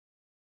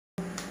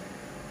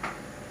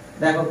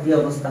দেখো কি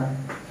অবস্থা।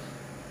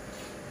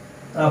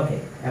 ওকে,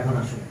 এখন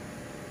আসুন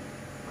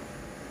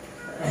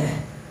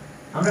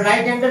আমরা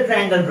রাইট অ্যাঙ্গেল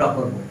ট্রায়াঙ্গেল ড্র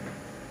করব।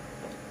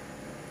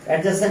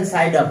 Adjacent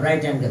side of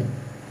right angle,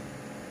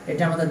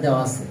 এটা আমাদের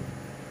দেওয়া আছে।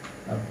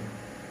 ওকে,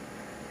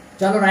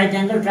 চলো রাইট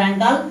অ্যাঙ্গেল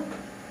ট্রায়াঙ্গেল,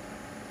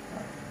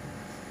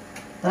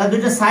 তাহলে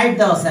দুটো সাইড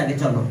দেওয়া আছে আগে।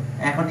 চলো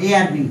এখন এ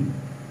আর বি,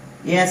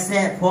 এ আছে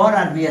 4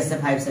 আর বি আছে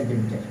 5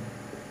 সেন্টিমিটার।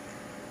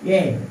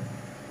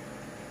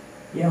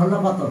 এ হলো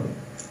কত?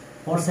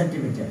 4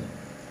 সেন্টিমিটার,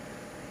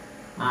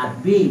 আর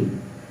বি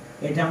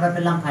এটা আমরা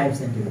পেলাম 5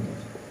 centimetre.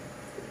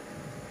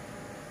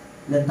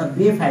 Length of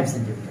B 5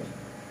 centimetre.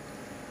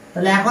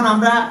 তাহলে এখন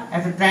আমরা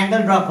একটা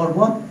ট্রায়াঙ্গেল ড্র করব,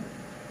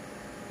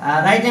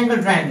 রাইট অ্যাঙ্গেল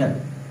ট্রায়াঙ্গেল।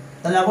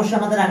 তাহলে অবশ্যই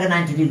আমাদের আগে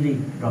 90 ডিগ্রি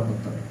ড্র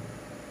করতে হবে।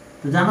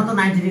 তো জানো তো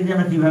 90 ডিগ্রি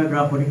আমরা কিভাবে ড্র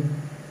করি?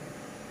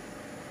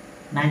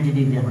 90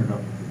 ডিগ্রি আমরা ড্র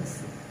করতে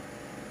যাচ্ছি।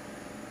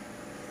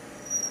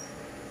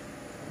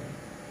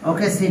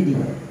 ওকে, সিডি,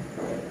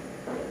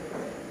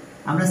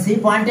 আমরা সি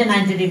পয়েন্টে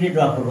 90 ডিগ্রি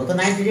ড্র করব। তো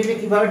 90 ডিগ্রি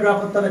কিভাবে ড্র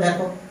করতে হবে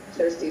দেখো।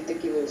 স্যার সি তে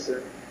কি বলছে?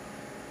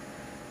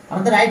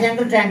 আমাদের রাইট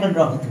অ্যাঙ্গেল ট্রায়াঙ্গেল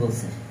ড্র করতে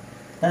বলছে।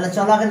 তাহলে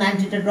চলো আগে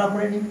 90 টা ড্র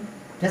করে নিই,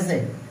 ঠিক আছে?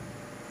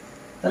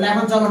 তাহলে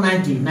এখন চলো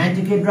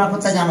 90 কি ড্র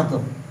করতে জানো তো,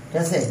 ঠিক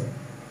আছে?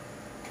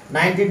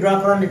 90 ড্র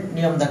করার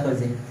নিয়ম দেখো,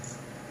 যে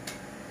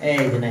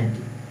এই যে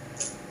 90।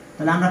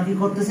 তাহলে আমরা কি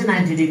করতেছি,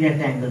 90 ডিগ্রি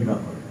একটা অ্যাঙ্গেল ড্র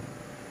করব।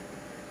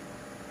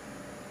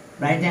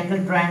 রাইট অ্যাঙ্গেল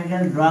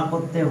ট্রায়াঙ্গেল ড্র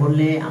করতে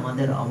হলে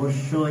আমাদের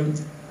অবশ্যই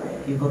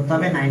কি করতে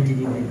হবে, 90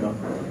 ডিগ্রি ড্র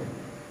করতে হবে।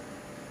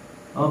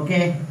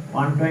 ওকে,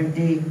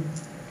 120।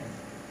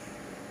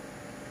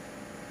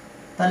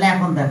 তাহলে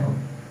এখন দেখো,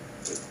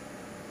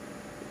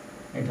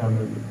 এটা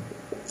হলো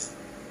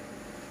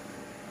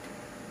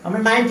আমরা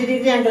 90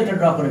 ডিগ্রি অ্যাঙ্গেলটা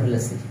ড্র করে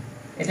ফেলেছি,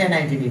 এটা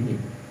 90 ডিগ্রি।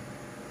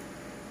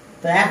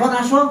 তো এখন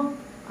আসো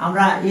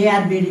আমরা এ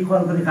আর বি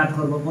ইকুয়াল করে কাট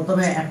করব।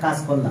 প্রথমে এক কাজ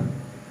করলাম,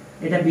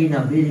 এটা বি না,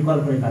 বি ইকুয়াল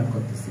করে কাট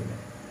করতেছি।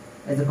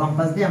 এই যে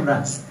কম্পাস দিয়ে আমরা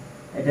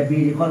এটা বি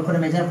ইকুয়াল করে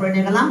মেজার করে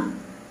নিয়ে গেলাম,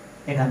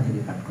 এখান থেকে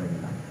কাট করে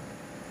নিলাম।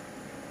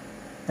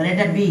 তাহলে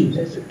এটা বি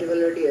সুটেবল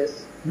রেডিয়াস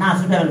না,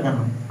 সুটেবল কেন?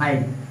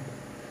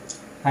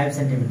 5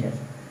 সেন্টিমিটার।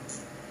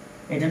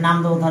 এটা নাম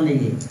দেবো তাহলে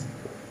এ,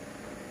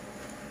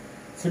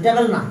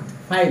 সুটেবল না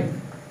 5,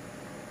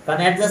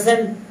 কারণ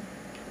adjacent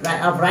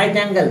of right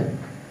angle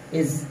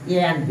is a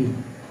and B.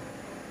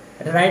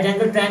 এটা রাইট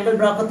অ্যাঙ্গেল ট্রায়াঙ্গেল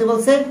ড্র করতে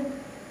বলছে,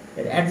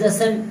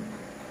 adjacent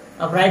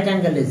of right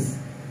angle is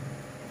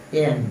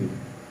a and B.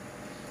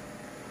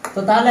 তো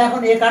তাহলে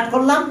এখন এ কাট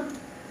করলাম।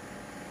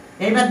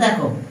 এইবার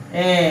দেখো,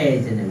 এই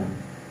যে নিলাম,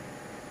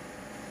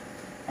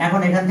 এখন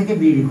এখান থেকে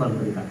বি ইকুয়াল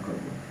করে কাট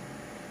করব।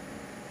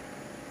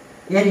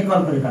 এ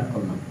ইকুয়াল করে কাট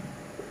করলাম।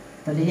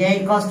 তাহলে এ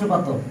ইকুয়ালস টু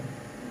কত?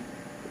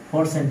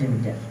 4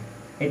 সেন্টিমিটার।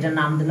 এটা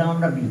নাম দিলাম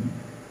আমরা বি।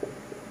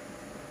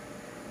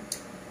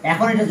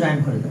 এখন এটা জয়েন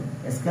করে দাও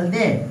স্কেল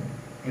দিয়ে,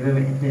 এভাবে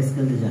একটা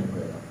স্কেল দিয়ে জয়েন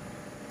করে দাও।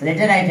 তাহলে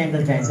এটা রাইট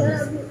অ্যাঙ্গেল ট্রায়াঙ্গেল।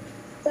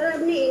 স্যার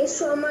আপনি এ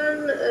সমান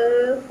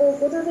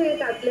কোথা থেকে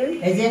কাটলেন?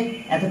 এই যে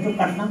এতটুকু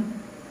কাটলাম,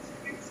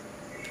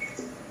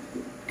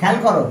 খেয়াল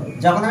করো,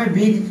 যখন আমি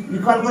বি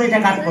ইকুয়াল করে এটা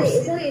কাট করছি।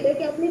 স্যার এটা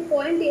কি আপনি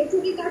পয়েন্ট এ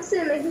থেকে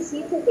কাটছেন নাকি সি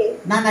থেকে?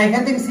 না না,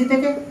 এখান থেকে সি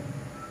থেকে,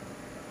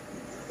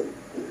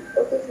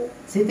 ওকে স্যার,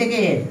 সি থেকে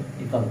এ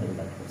ইকুয়াল করে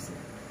কাট করছি।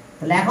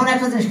 তাহলে এখন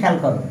একটা জিনিস খেয়াল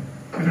করো,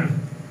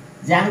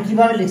 যে আমি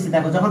কিভাবে লিখছি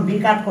দেখো। যখন বি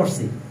কাট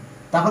করছি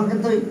তখন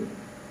কিন্তু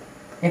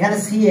এখানে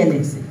সি এ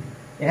লিখছি,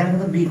 এখানে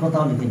কিন্তু বি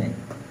কোথাও লিখি নাই,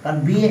 কারণ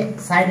বি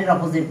সাইডের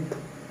অপোজিট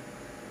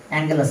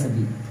অ্যাঙ্গেল আছে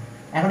বি।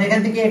 এখন এখান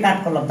থেকে এ কাট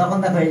করলাম, তখন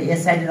দেখো এ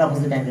সাইডের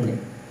অপোজিট অ্যাঙ্গেলে,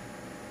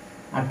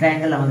 আর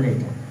ট্রায়াঙ্গেল আমাদের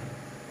এটা।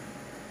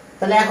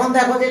 তাহলে এখন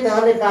দেখো যে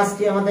তাহলে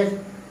কাজটি আমাদের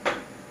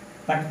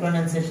particular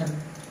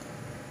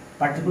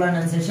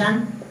এনান্সিয়েশন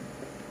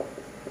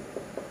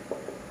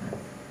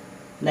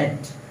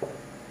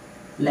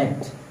let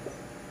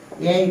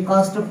a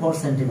equals to 4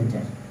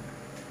 centimeter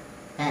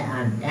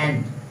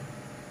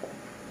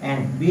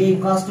and b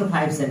equals to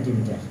 5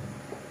 centimeter.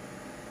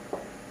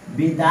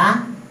 Be the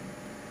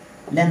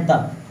length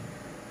of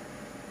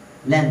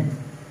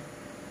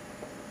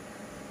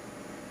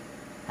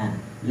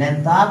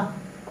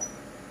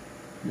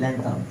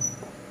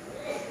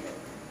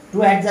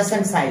two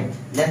adjacent side,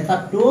 length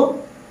of two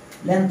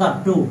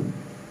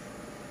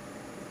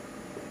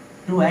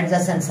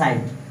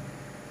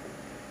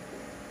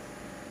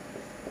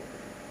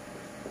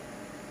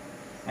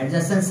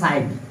adjacent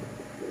side,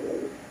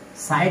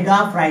 side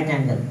of right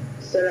angle.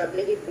 Sir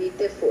আপনি কি বি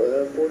তে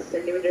 4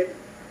 সেন্টিমিটার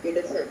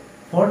কেটেছেন?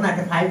 4 না,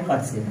 এটা 5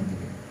 কাটছি এখান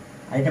থেকে,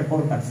 আর এটা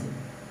 4 কাটছি,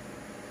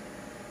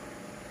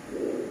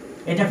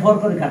 এটা 4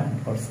 করে কাট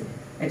করছি,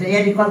 এটা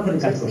এর ইকুয়াল করে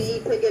কাট করছি। সি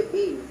থেকে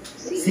বি,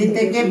 সি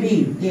থেকে বি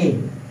এ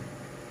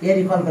এর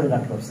ইকুয়াল করে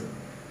কাট করছি।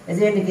 এই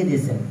যে এ লিখে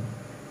দিয়েছেন,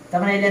 তার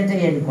মানে এই লেন্থটা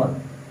এর ইকুয়াল,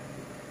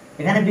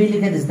 এখানে বি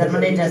লিখে দিয়েছে, তার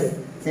মানে এটা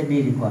সে বি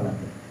ইকুয়াল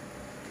হবে।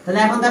 তাহলে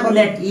এখন দেখো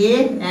লেট এ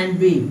এন্ড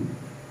বি,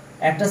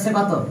 একটা সে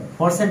কত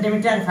 4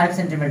 centimetre 5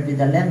 centimetre, B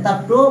the length of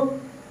two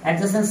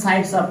adjacent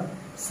sides of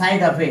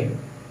side of a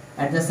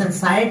adjacent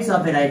sides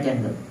of a right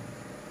angle,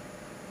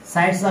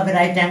 sides of a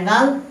right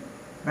angle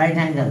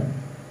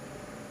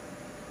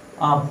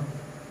of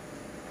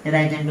a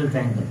right angle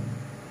triangle.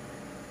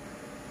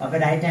 of a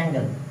right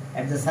angle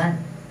at the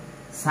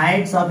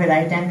sides of a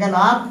right angle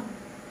of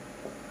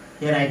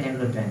a right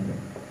angle triangle.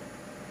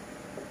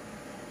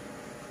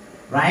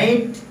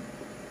 Right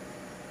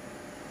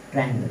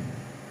triangle.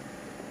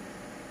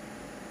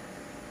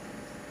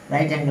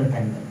 Right angle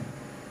triangle.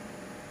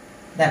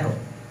 দেখো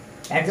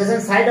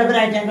adjacent side of a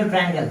right angle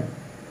triangle.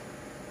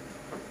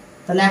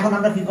 তাহলে এখন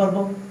আমরা কি করব?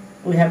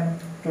 We have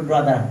to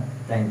draw the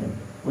triangle.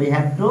 We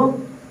have to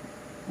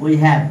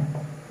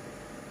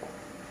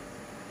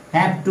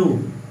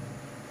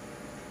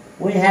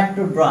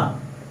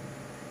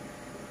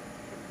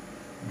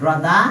draw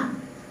the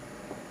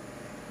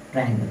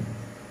triangle.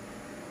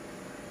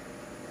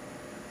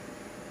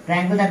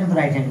 Triangle কিন্তু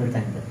right angle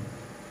triangle.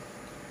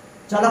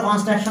 চলো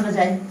কনস্ট্রাকশনে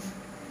যাই।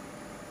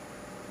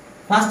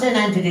 ফার্স্টে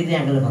 90 ডিগ্রি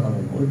অ্যাঙ্গেলের কথা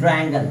বলবো। ওই ড্র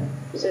অ্যাঙ্গেল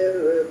স্যার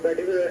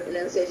পার্টিকুলার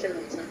এনাউন্সিয়েশন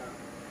হচ্ছে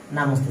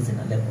না বুঝতেছি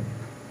না, লেখো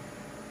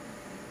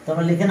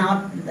তোমরা লিখে না। আমার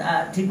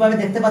ঠিকভাবে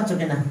দেখতে পাচ্ছ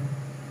কিনা?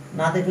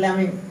 না দেখলে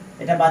আমি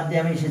এটা বাদ দিয়ে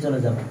আমি এসে চলে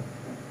যাব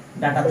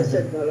ডাটাতে।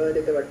 ভালোভাবে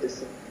দেখতে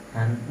পারতেছি।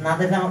 হ্যাঁ, না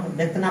দেখলে আমাকে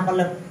দেখতে না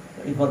পারলে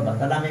ই করবা।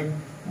 তাহলে আমি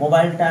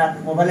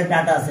মোবাইলের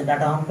ডাটা আছে,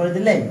 ডাটা অন করে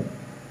দিলে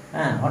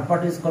হ্যাঁ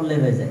হটপট ইউজ করলে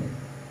হয়ে যায়,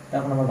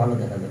 তখন আমার ভালো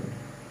দেখা যাবে।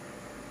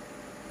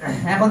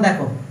 এখন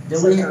দেখো যে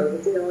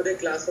আমাদের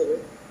ক্লাস হবে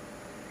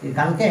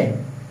কালকে,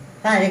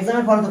 হ্যাঁ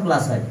এক্সামের পরে তো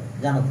ক্লাস হয়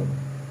জানো তো।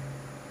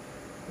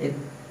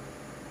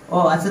 ও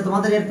আচ্ছা,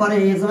 তোমাদের এরপরে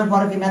এক্সামের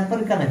পরে কি ম্যাথ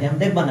পরীক্ষা নাকি? আমি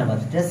দেখবো না, আবার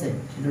ঠিক আছে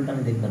শিডিউলটা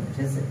আমি দেখবো না,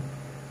 ঠিক আছে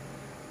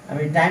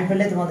আমি টাইম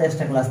পেলে তোমাদের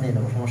এক্সট্রা ক্লাস নিয়ে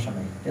নেবো, সমস্যা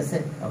নেই, ঠিক আছে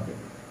ওকে।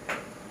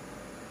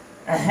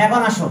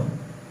 এখন আসো,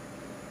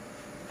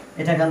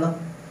 এটা গেল।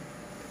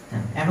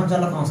 হ্যাঁ এখন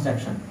চলো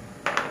কনস্ট্রাকশন।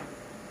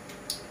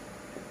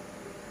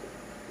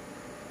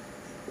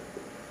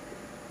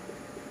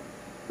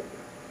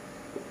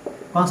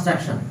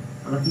 কনস্ট্রাকশন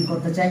আমরা কি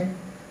করতে চাই?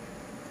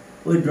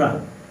 Withdraw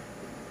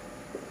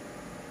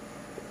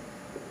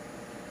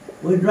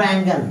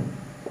angle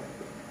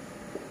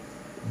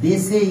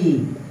BCE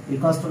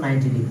equals to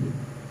 90 degree.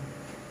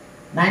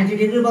 90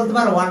 degree বলতে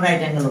পারো, ওয়ান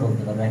রাইট অ্যাঙ্গেল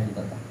বলতে পারো, একই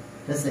কথা,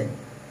 ঠিক আছে।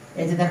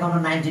 এই যে দেখো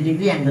আমরা 90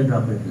 ডিগ্রি অ্যাঙ্গেল ড্র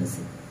করে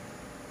ফেলেছি।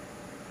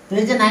 তো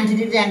এই যে 90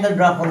 ডিগ্রি অ্যাঙ্গেল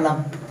ড্র করলাম,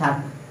 থাক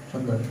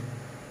সুন্দর।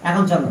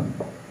 এখন চলো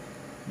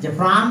যে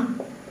ফ্রম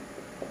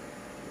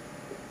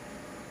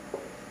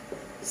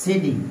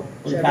CD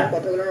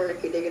কথাগুলো অনেক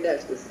কেটে কেটে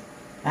আসতেছে।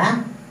 হ্যাঁ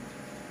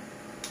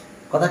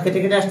কথা কেটে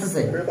কেটে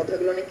আসতেছে,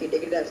 কথাগুলো অনেক কেটে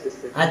কেটে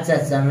আসতেছে। আচ্ছা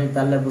আচ্ছা, আমি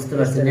তাহলে বুঝতে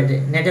পারছি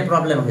নেটে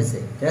প্রবলেম হয়েছে,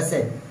 ঠিক আছে।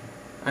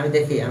 আমি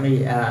দেখি, আমি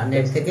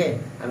নেট থেকে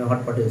আমি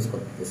হটপট ইউজ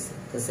করতেছি,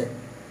 ঠিক আছে।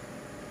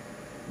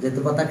 যেহেতু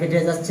কথা কেটে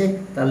যাচ্ছে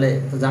তাহলে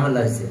তো ঝামেলা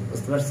হয়েছে,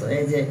 বুঝতে পারছো।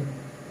 এই যে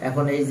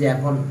এখন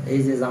এই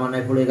যে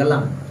জামানায় পড়ে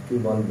গেলাম, আর কি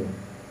বলবো।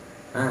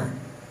 হ্যাঁ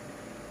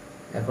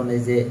এখন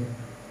এই যে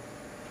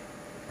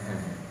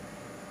হ্যাঁ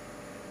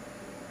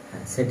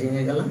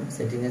সেটিংয়ে গেলাম,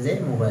 সেটিংয়ে যে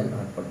মোবাইল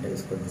হটপটটা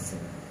ইউজ করতেছি,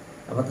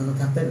 আপাতত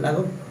থাকতে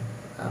লাগুক,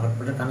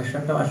 হটপটের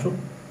কানেকশনটাও আসুক।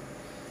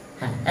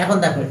 হ্যাঁ এখন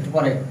দেখো, একটু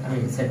পরে আমি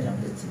সেট আপ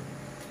দিচ্ছি।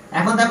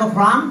 এখন দেখো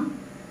from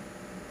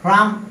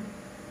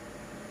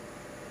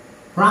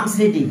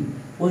CD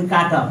we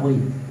cut off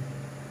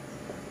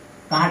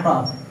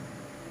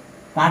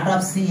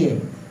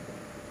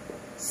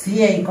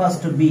CA equals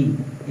to B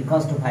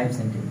equals to 5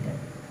 centimeter।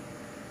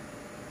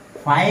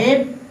 5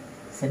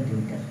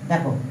 centimeter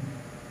দেখো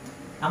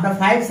আমরা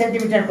 5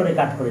 সেন্টিমিটার করে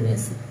কাট করে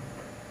নিয়েছি।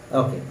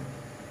 ওকে,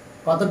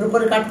 কতটুকু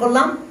করে কাট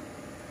করলাম?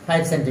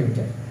 5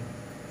 সেন্টিমিটার।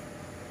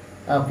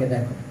 ওকে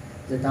দেখো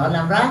যে তাহলে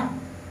আমরা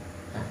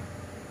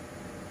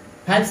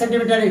 5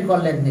 সেন্টিমিটার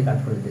ইকুয়াল লেন্থ নিয়ে কাট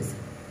করে দিয়েছি।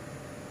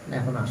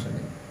 এখন আসে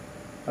নাই,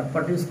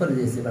 হটপট ইউজ করে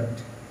দিয়েছি, বাট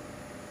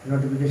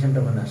নোটিফিকেশনটা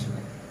ওখানে আসে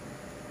নাই।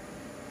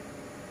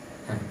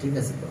 হ্যাঁ ঠিক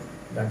আছে, তো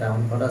ডাটা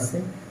অন করা আছে,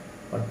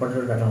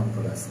 হটপটেরও ডাটা অন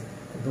করা আছে,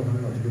 কিন্তু ওখানে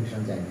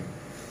নোটিফিকেশন যায় না।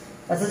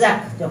 আচ্ছা যাক,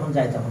 যখন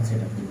যায় তখন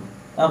সেটা দিব।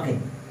 ওকে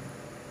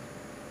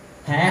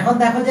হ্যাঁ এখন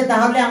দেখো যে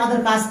তাহলে আমাদের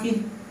কাজ কি?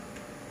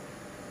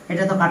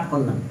 এটা তো কাট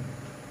করলাম।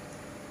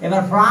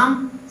 এবার from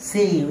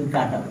CE we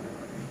cut off,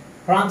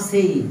 from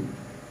CE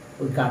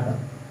we cut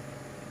off,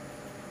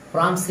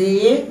 from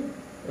CE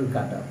we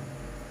cut off।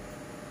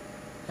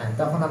 হ্যাঁ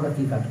তখন আমরা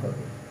কি কাট করব?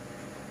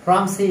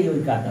 from CE we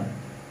cut off,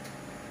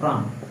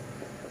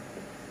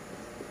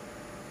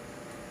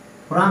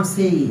 from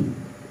CE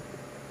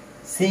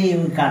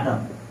we cut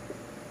off,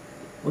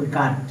 we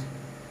cut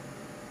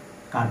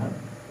off,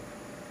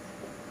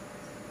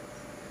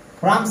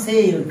 from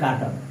CE we cut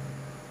off।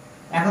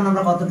 এখন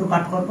আমরা কতটুকু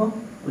কাট করব?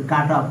 we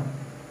cut off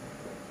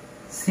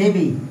CB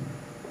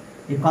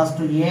equals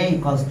to A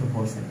equals to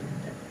 4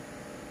 centimeter।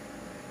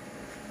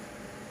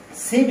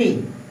 CB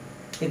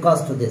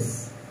equals to this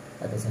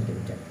এত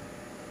centimetre.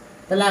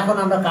 তাহলে এখন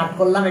আমরা কাট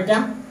করলাম এটা।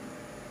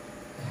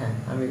 হ্যাঁ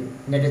আমি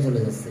নেটে চলে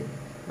যাচ্ছি,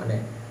 মানে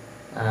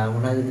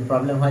মনে হয় যদি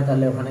প্রবলেম হয়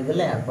তাহলে ওখানে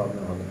গেলে আর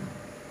প্রবলেম হবে না।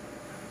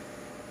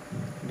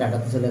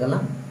 ডাটাতে চলে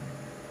গেলাম,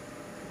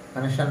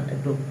 কানেকশন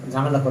একটু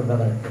ঝামেলা করবে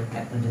আবার একটু,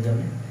 1 মিনিটের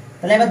জন্য।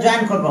 তাহলে এবার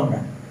জয়েন করবো আমরা।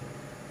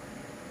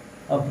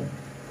 ওকে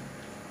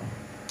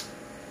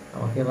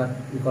আমাকে এবার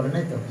কি করে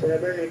নাই তো?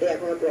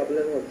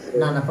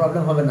 না না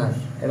প্রবলেম হবে না।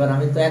 এবার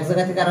আমি তো এক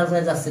জায়গা থেকে আরেক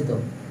জায়গায় যাচ্ছি, তো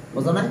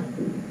বোঝো না?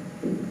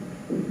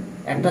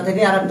 একটা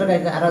থেকে আরেকটা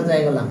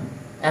জায়গায় গেলাম,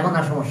 এখন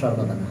আর সমস্যা হওয়ার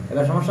কথা না।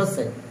 এবার সমস্যা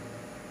হচ্ছে?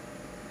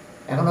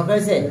 এখন ওকে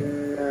হয়েছে?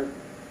 না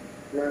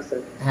না স্যার।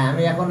 হ্যাঁ,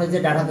 আমি এখন ওই যে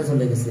ডাটাতে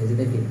চলে গেছি, যে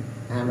দেখি,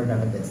 হ্যাঁ আমরা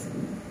ডাটাতে আছি,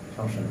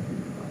 সমস্যা নেই,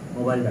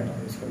 মোবাইল ডাটা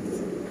ইউজ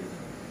করতেছি।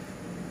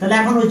 তাহলে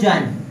এখন ওই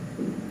জয়েন,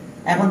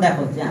 এখন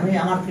দেখো যে আমি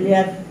আমার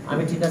ক্লিয়ার,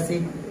 আমি ঠিক আছি,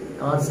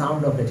 আমার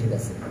সাউন্ড ওকে ঠিক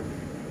আছে।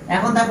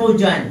 এখন দেখো ওই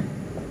জয়েন,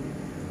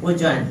 ওই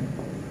জয়েন,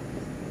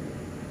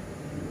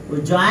 ওই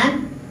join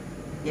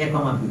A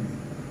comma B,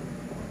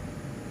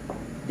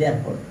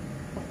 therefore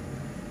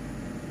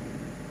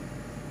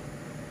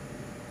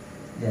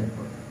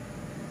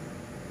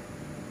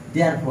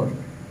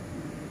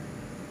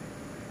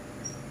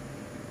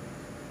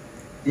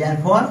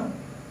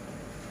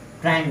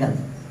triangle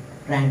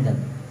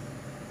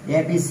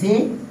ABC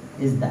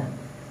is the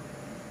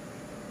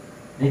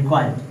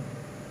required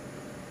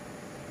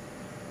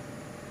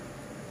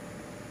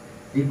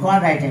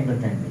right angle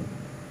triangle,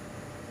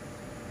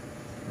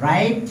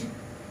 right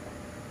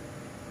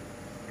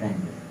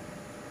triangle।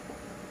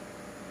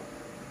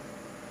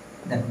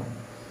 দেখো,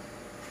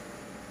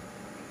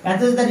 that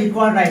is the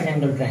required right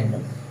angle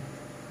triangle।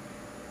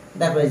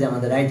 দেখো এই যে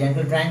আমাদের রাইট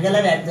অ্যাঙ্গেল ট্রায়াঙ্গেল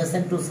এর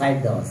অ্যাডজাসেন্ট টু সাইড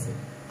দেওয়া আছে,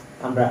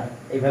 আমরা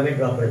এইভাবে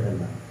ড্র করে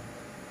ফেললাম।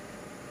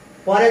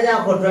 পরে যাও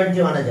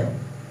 21 এ যাও,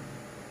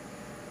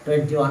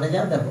 21 এ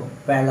যাও, দেখো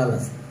প্যারালাল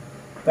আছে।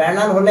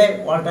 প্যারালাল হলে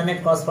অল্টারনেট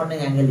করসপন্ডিং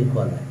অ্যাঙ্গেল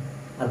ইকুয়াল হয়,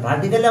 আর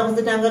vertically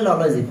opposite angle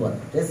always equal,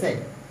 ঠিক আছে?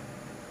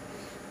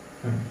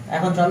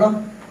 এখন চলো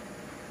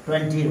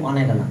 21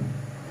 এ গেলাম,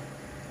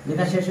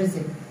 লেখা শেষ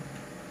হয়েছে?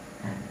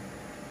 হ্যাঁ,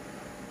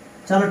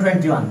 চলো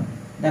 21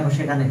 দেখো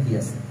সেখানে কি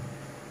আছে।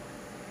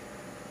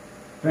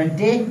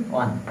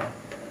 21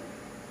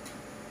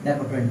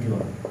 দেখো,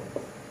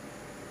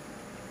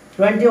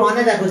 21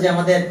 এ দেখো যে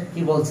আমাদের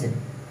কি বলছে,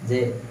 যে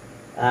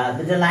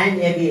দুটো line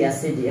A B R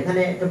C D.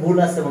 এখানে একটা ভুল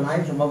আছে মনে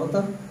হয় সম্ভবত,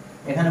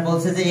 এখানে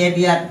বলছে যে এ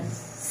বি আর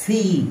সি,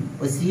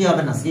 ওই সি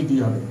হবে না, সি ডি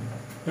হবে।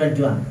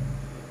 21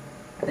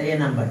 এটা এ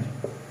নাম্বার,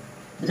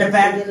 যেটা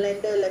সেকেন্ড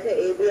লাইনটা লেখা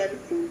A B and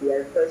see D,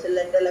 R first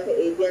লাইনটা লেখা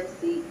A B and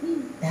C E.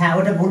 হ্যাঁ,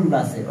 ওটা ভুল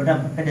আছে, ওটা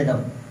কেটে দাও।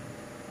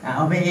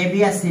 হবে A B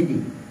R C D,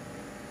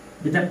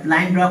 দুটা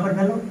লাইন ড্র করে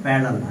ফেলো,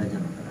 প্যারালাল হয়ে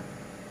যাবে।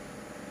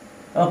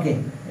 ওকে,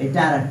 এটা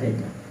আর একটা,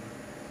 এটা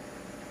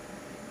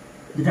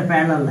দুটা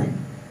প্যারালাল লাইন,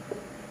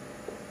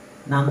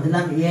 নাম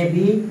দিলাম এ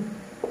বি,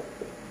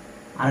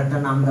 আর একটা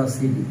নাম দাও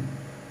সি ডি।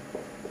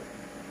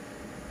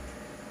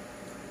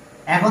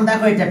 এখন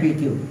দেখো এটা পি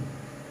কিউ,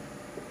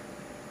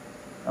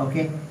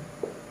 ওকে,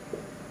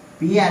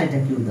 পি আর এটা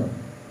কিউ দাও,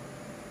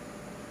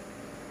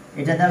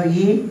 এটা দাও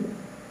ই,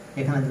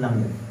 এখানে দিলাম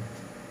ই।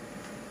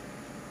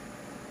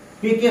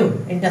 পি কিউ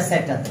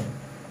ইন্টারসেক্ট আছে,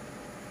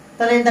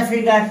 তাহলে in the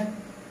figure,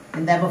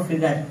 in the above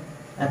figure,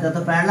 এত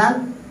তো প্যারালাল,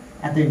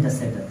 এত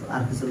ইন্টারসেক্ট, এত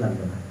আর কিছু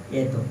লাগবে না।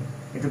 এই তো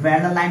একটু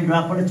প্যারালাল লাইন ড্র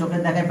করে চোখে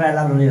দেখায়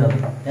প্যারালাল হলেই হবে,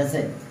 ঠিক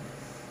আছে?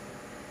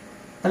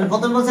 তাহলে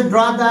প্রথম বলছে draw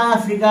the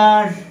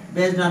figure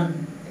based on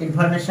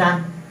information.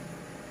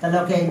 তাহলে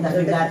ওকে, ইন দা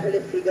ফিগার, তাহলে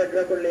ফিগার ড্র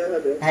করলে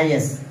হবে। হ্যাঁ,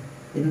 ইয়েস,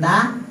 ইন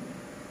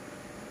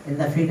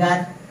দা ফিগার,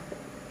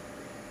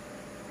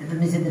 একটু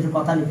নিচে একটু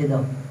কথা লিখে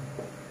দাও,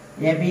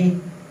 A B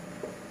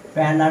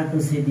parallel to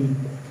C D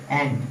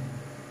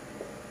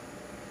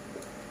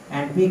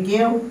and PQ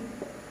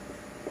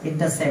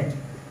intersect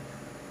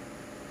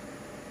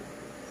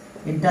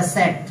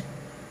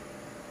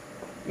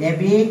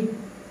AB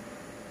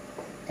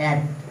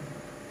at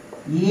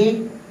E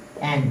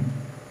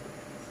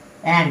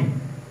and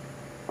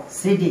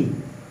CD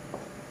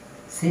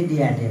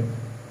at F,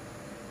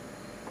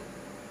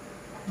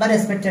 বা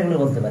রেসপেক্টিভলি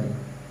বলতে পারি।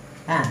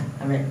 হ্যাঁ,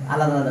 আমি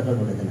আলাদা আলাদা করে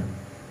বলে দিলাম,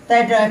 তাই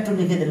এটা একটু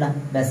লিখে দিলাম,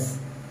 ব্যাস।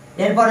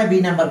 এরপরে বি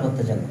নাম্বার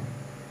করতে চলো।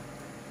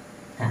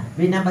 হ্যাঁ,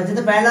 বি নাম্বার,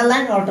 যেহেতু প্যারালাল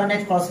লাইন,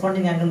 অল্টারনেট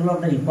করসপন্ডিং অ্যাঙ্গেলগুলো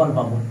আমরা ইকুয়াল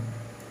পাবো।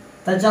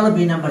 তাহলে চলো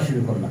বি নাম্বার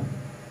শুরু করলাম,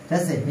 ঠিক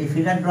আছে? এই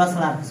ফিগার ড্র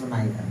ছাড়া আর কিছু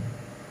নাই এখানে।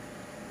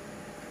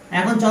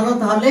 এখন চলো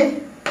তাহলে,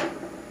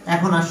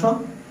 এখন আসো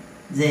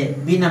যে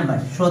বি নাম্বার,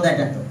 শো দ্যাট,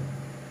 এত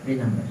বি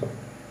নাম্বার,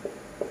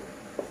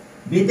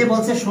 বিতে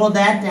বলছে show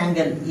that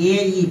angle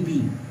AEP,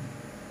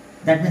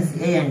 that means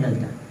এই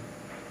অ্যাঙ্গেলটা,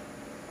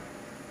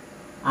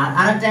 আর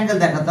আরেকটা অ্যাঙ্গেল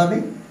দেখাতে হবে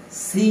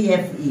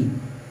CFE,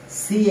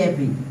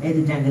 এই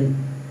দুটো অ্যাঙ্গেল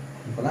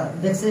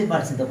দেখতেই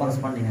পারছি তো,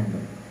 করসপন্ডিং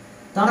অ্যাঙ্গেল।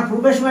 তো আমরা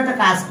প্রুফের সময় একটা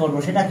কাজ করব,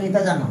 সেটা কি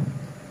তা জানো?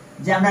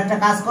 যে আমরা একটা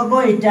কাজ করব,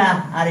 এটা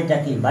আর এটা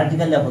কি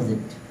ভার্টিক্যালি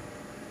অপোজিট,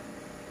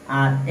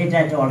 আর এটা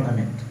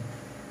অল্টারনেট,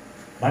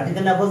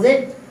 ভার্টিক্যালি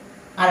অপোজিট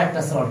আর একটা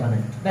আছে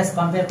অল্টারনেট, ব্যাস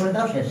কম্পেয়ার করে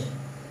দাও, শেষ।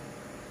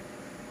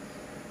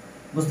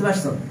 বুঝতে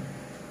পারছো?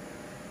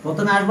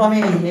 প্রথমে আসবো আমি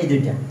এই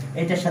দুইটা,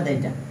 এইটার সাথে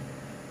এটা,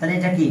 তাহলে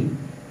এটা কি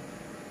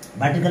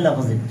ভার্টিক্যালি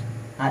অপোজিট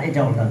আর এটা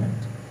অল্টারনেট,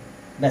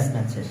 ব্যাস,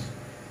 ম্যাচ শেষ।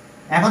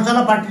 এখন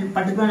চলো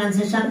পার্টিকুলার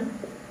অ্যানসেশন।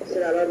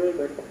 স্যার আবার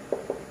বলবেন?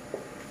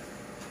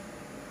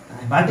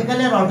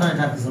 ভার্টিক্যালি আর অল্টারনেট,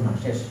 আর কিছু না,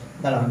 শেষ।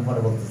 দাঁড়াও, আমি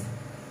পরে বলতেছি।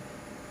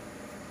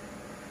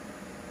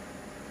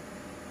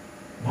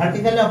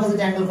 ভার্টিক্যালি অপোজিট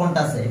অ্যাঙ্গেল কোনটা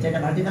আছে? এটা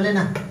ভার্টিক্যালি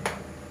না?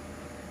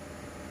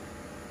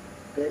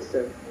 Yes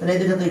sir. তাহলে এই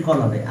দুটো তো ইকুয়াল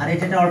হবে, আর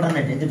এটা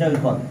অল্টারনেট, এই দুটো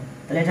ইকুয়াল।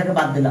 তাহলে এটাকে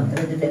বাদ দিলাম,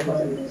 তাহলে দুটো ইকুয়াল।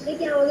 দিলে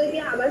কি আমাদেরকে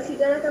আবার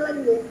ফিগার আঁকা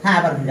লাগবে? হ্যাঁ,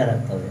 আবার ফিগার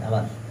রাখতে হবে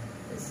আবার।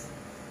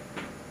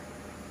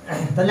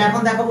 তাহলে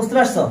এখন দেখো, বুঝতে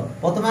পারছো?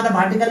 প্রথমে আমরা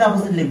ভার্টিক্যালি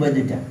অপোজিট লিখবো এই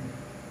দুইটা,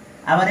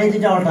 আবার এই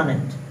দুইটা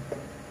অল্টারনেট।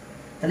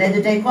 তাহলে এই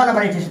দুইটা ইকুয়াল,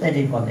 আবার এটার সাথে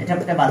এটা ইকুয়াল,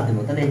 এটা বাদ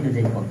দেবো, তাহলে এই দুইটা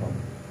ইকুয়াল পাবো।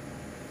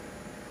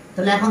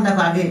 তাহলে এখন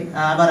দেখো, আগে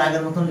আবার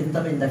আগের মতন লিখতে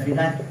হবে in the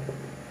figure,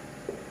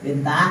 in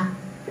the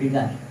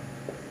figure,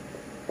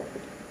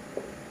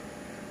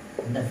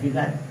 in the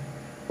figure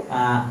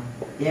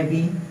A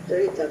B.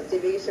 Sorry,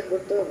 justification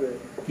করতে হবে।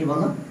 কি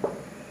বলো?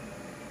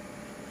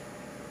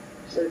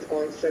 Self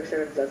construction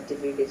and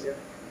justification.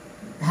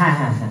 হ্যাঁ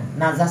হ্যাঁ হ্যাঁ,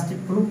 না জাস্ট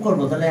প্রুফ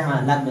করবো, তাহলে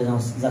হ্যাঁ লাগবে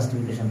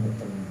জাস্টিফিকেশন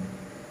করতে হবে।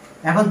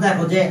 এখন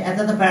দেখো যে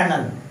এটা তো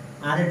প্যারালাল,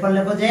 আর এরপর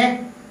লেখো যে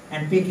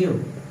and P Q,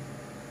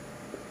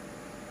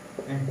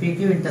 and P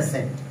Q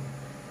intersect.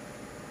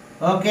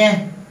 Okay,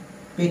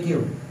 P Q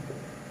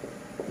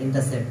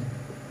intersect,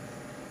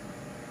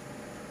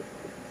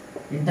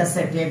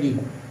 intersect AB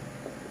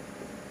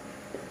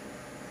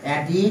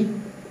at E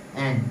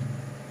and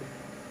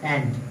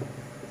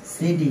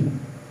CD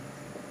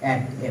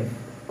at F.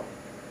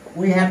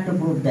 We have to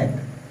prove that.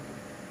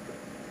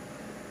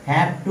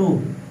 Have to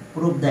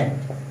prove that.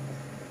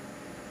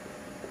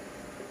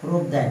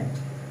 Prove that.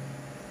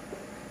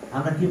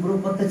 আমরা কি prove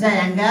করতে চাই?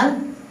 Angle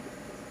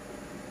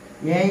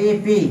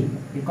AEP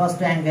equals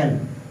to angle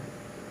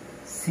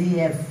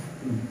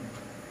CFE।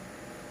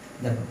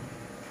 দেখো,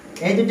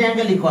 এই দুটো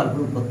angle equal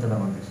prove করতে হবে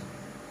আমাদের।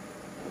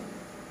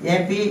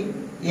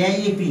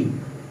 AEP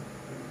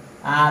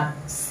আর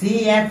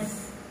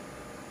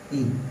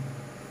CFE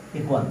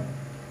ইকুয়াল।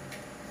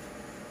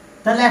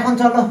 তাহলে এখন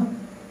চলো,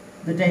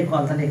 দুটো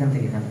ইকুয়াল, তাহলে এখান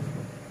থেকে এখানে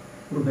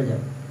প্রুফে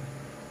যাও।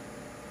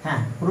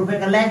 হ্যাঁ, প্রুফে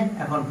গেলে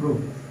এখন প্রুফ,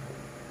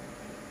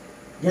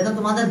 যেহেতু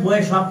তোমাদের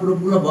বইয়ের সব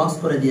প্রুফগুলো বক্স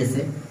করে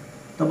দিয়েছে,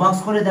 তো বক্স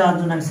করে দেওয়ার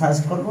জন্য আমি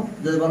সাজেস্ট করবো,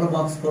 যদি বলো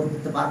বক্স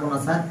করতে পারবো না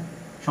স্যার,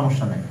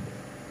 সমস্যা নেই,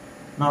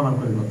 নরমাল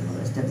করে করতে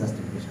হবে। Step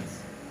justifications,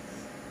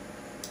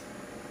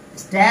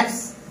 steps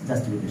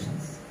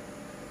justifications.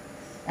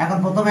 এখন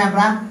প্রথমে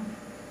আমরা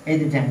এই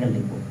দুটো অ্যাঙ্গেল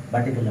লিখবো,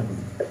 ভার্টিক্যাল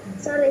অপোজিট।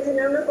 স্যার এখানে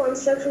আমরা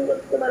কনস্ট্রাকশন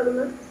করতে পারবো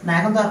না? না,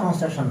 এখন তো আর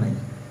কনস্ট্রাকশন নাই,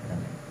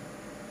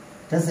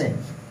 ঠিক আছে?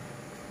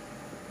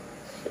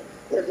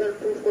 স্যার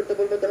প্রুফ করতে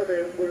বলবো, তাহলে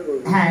এরকম করে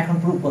করব। হ্যাঁ, এখন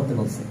প্রুফ করতে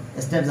বলছে।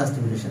 Step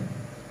justification,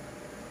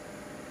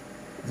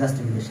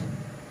 justification.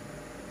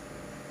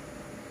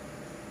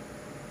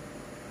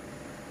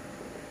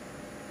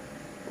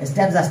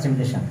 Step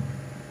justification.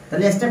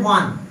 তাহলে স্টেপ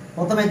 1,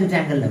 প্রথমে দুটো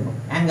অ্যাঙ্গেল লেখো।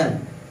 Angle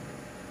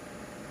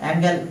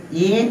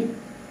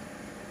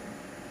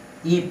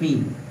AEP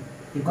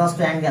equals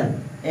to angle,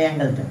 এই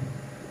অ্যাঙ্গেলটা,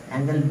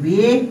 অ্যাঙ্গেল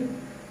BEF।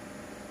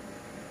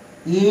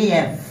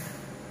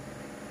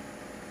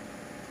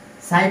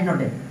 সাইড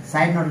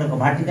নোট লেখো,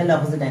 vertically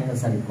opposite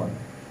angles R equal.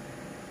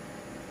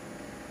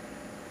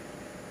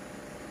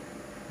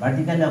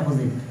 Vertically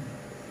opposite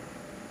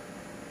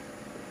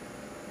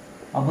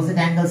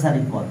angles R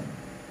equal.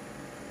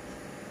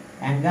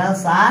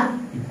 Angles are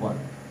equal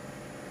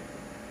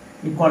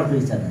to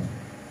each other.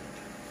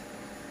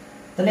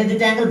 তাহলে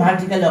দুটো angle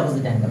vertically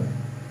opposite angle.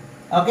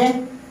 ওকে,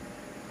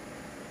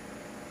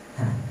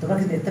 হ্যাঁ, তোমরা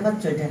কি দেখতে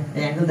পাচ্ছ? এটা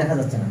এই অ্যাঙ্গেল দেখা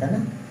যাচ্ছে না, তাই না?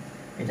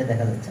 এটা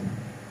দেখা যাচ্ছে না,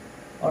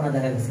 ওটা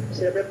দেখা গেছে।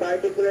 সেটা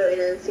পার্টিকুলার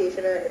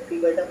এনান্সিয়েশনে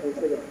ফিগারটা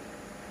মুছে দাও।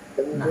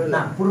 না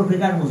না, পুরো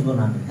ফিগার মুছবো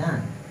না আমি। হ্যাঁ,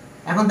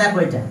 এখন দেখো,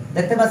 এটা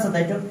দেখতে পাচ্ছ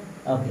তাই তো?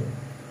 ওকে,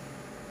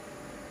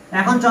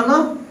 এখন চলো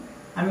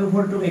আমি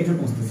উপরটুকু এইটুকু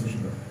মুছতেছি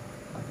শুধু।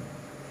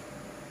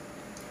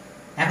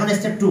 এখন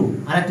স্টেপ 2,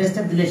 আর একটা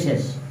স্টেপ দিলে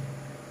শেষ।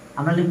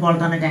 আমরা লিখবো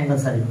অল্টারনেট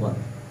অ্যাঙ্গেলস আর ইকুয়াল।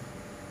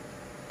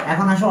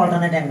 এখন আসো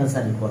অল্টারনেট অ্যাঙ্গেলস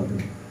আর ইকুয়াল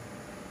দিই।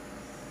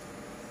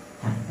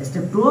 হ্যাঁ,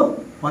 স্টেপ 2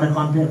 পরে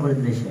কম্পেয়ার করে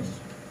দিলে শেষ।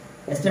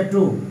 স্টেপ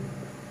 2,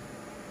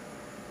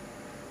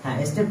 হ্যাঁ,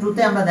 স্টেপ 2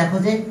 তে আমরা দেখো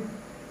যে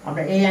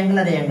আমরা এই অ্যাঙ্গেল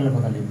আর এই অ্যাঙ্গেলের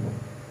কথা লিখবো।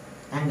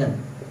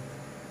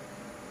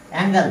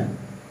 Angle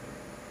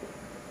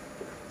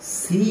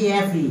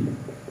CFE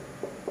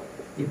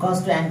equals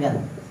to angle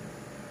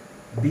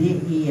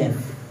BEF।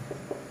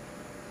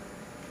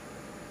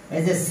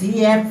 এই যে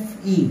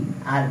CFE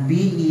R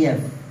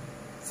BEF,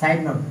 side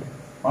note,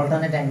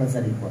 alternate angles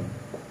R equal.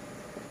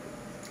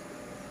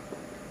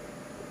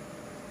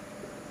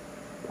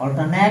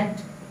 Alternate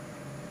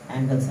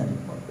angles R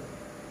equal.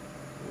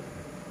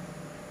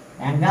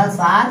 Angles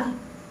R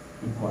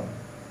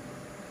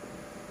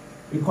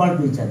equal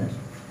to each other.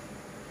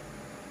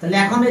 তাহলে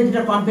এখন এই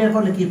দুটো কম্পেয়ার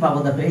করলে কি পাবো?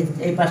 দেখো,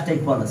 এই পাশটা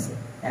ইকুয়াল আছে,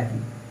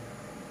 একই।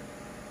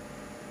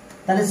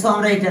 তাহলে সো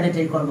আমরা এটা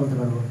ইকুয়াল বলতে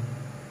পারবো।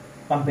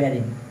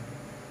 Comparing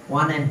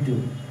 1 and 2,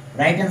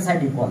 right hand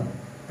side equal,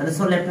 তাহলে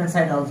so left hand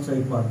side also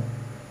equal.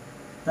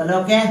 তাহলে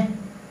ওকে,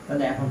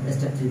 তাহলে এখন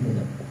স্টেপ 3 তে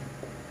যাব।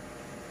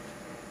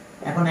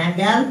 এখন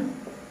angle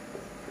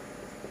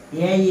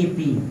AEP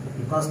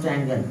equals to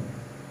angle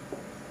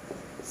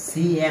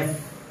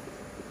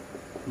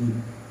CFE।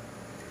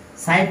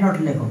 Side note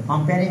লেখো,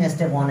 comparing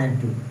step 1 and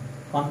 2,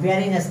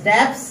 comparing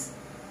steps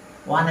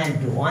 1 and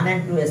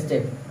 2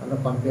 step আমরা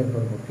কম্পেয়ার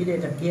করব। কি রে,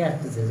 এটা কে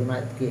আসতেছে?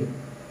 জুনায়েদ কে?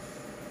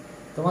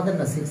 তোমাদের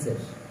না 6 এর?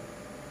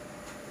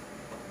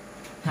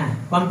 হ্যাঁ,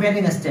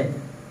 comparing step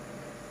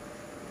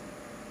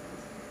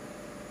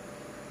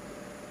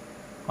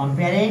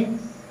comparing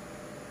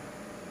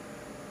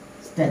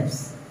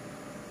steps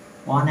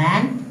 1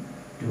 and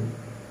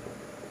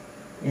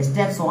 2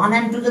 steps 1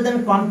 and 2 যদি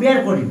আমি কম্পেয়ার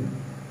করি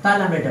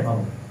তাহলে আমরা এটা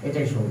পাবো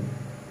এটাই সহজ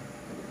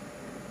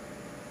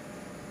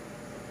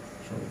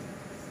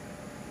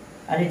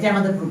আর এটা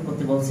আমাদের প্রুফ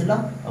করতে বলছিল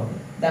ওকে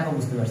দেখো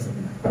বুঝতে পারছো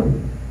কিনা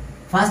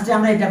ফার্স্টে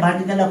আমরা এটা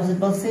ভার্টিক্যাল অপোজিট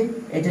বলছি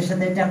এটার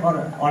সাথে এটা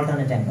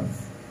অল্টারনেট অ্যাঙ্গেলস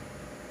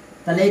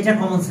তাহলে এটা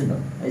কমন ছিল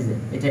এই যে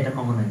এটা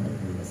কমন অ্যাঙ্গেল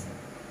হয়ে গেছে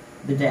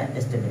দুটো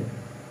স্টেপে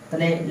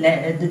তাহলে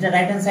দুটো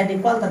রাইট হ্যান্ড সাইড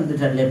ইকুয়াল তাহলে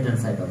দুটো left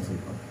hand side also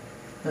equal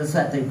তাহলে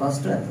এত ইকুয়ালস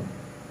টু এত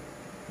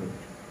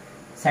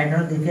সাইড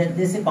নোট লিখে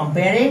দিয়েছি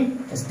কম্পেয়ারিং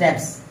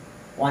স্টেপস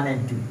 1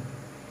 and 2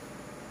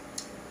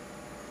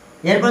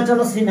 এরপর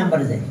চলো সি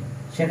নাম্বারে যাই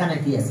সেখানে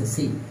কি আছে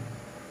সি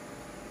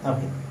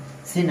ওকে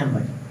সি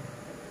নাম্বার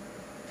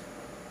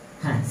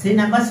হ্যাঁ সি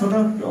নাম্বার ছোট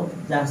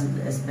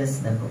স্পেস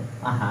দেখো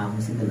আহা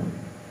মুছে দিলাম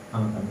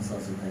আমার কাছে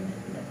সহজ হয় না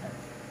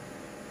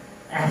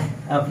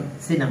ওকে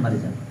সি নাম্বারে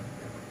যাও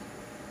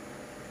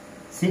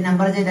সি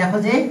নাম্বারে যে দেখো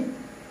যে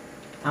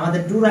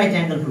আমাদের টু রাইট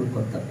অ্যাঙ্গেল প্রুভ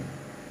করতে হবে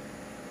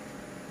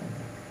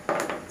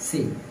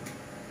সি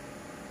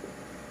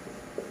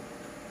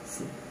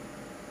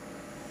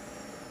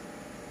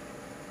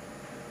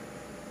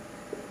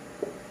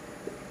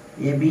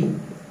AB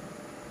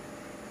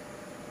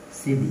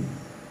CD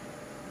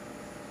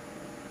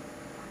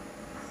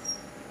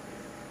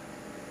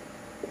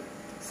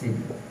CD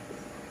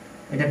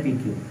এটা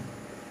PQ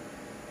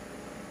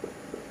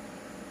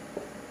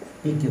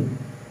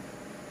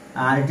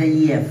আর এটা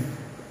EF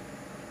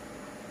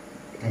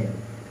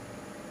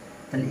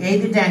তাহলে এই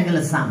দুটো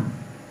অ্যাঙ্গেলের সাম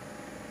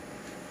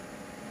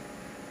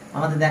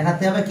আমাদের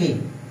দেখাতে হবে কি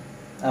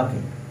ওকে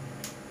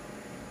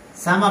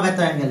সাম অফ এত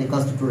angle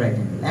equals to two right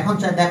angle এখন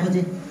দেখো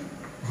যে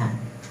হ্যাঁ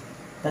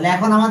তাহলে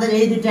এখন আমাদের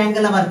এই দুটো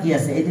অ্যাঙ্গেল আবার কি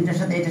আছে এই দুটোর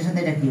সাথে এটার সাথে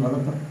এটা কি বলো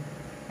তো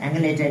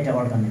অ্যাঙ্গেল এটা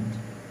অল্টারনেট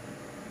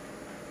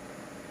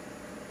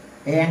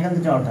এই অ্যাঙ্গেল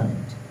দুটো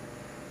অল্টারনেট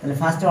তাহলে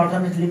ফার্স্টে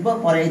অল্টারনেট লিখবো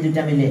পরে এই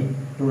দুটো মিলে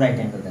টু রাইট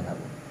অ্যাঙ্গেল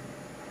দেখাবো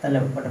তাহলে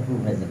ওটা প্রুভ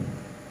হয়ে যাবে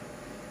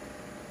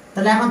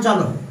তাহলে এখন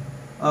চলো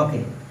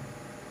ওকে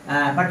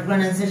পার্টিকুলার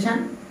অ্যান্সারেশন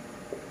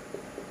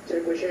স্যার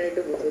কোশ্চেন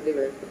একটু বুঝিয়ে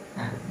দিবেন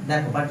হ্যাঁ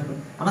দেখো পার্টিকুলার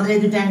আমাদের এই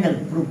দুটো অ্যাঙ্গেল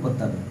প্রুভ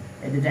করতে হবে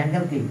এই দুটো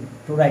অ্যাঙ্গেল কি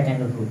টু রাইট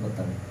অ্যাঙ্গেল প্রুভ করতে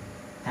হবে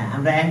হ্যাঁ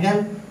আমরা অ্যাঙ্গেল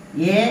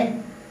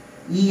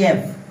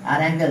AEF আর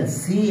অ্যাঙ্গেল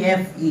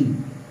CFE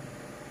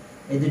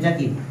এই দুটো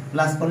কি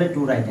প্লাস করলে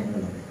টু রাইট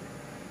অ্যাঙ্গেল হবে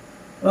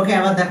ওকে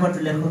আবার দেখো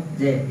একটু লেখো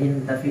যে in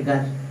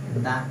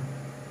the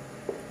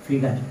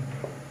figure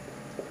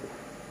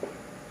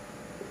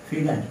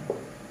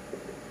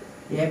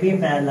AB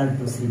parallel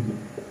to CD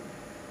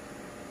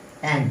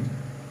and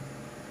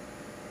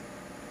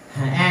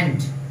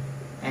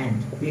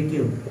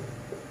PQ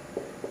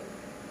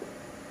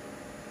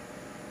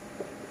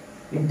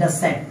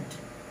intersect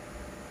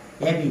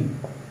AB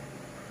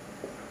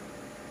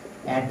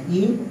at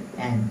E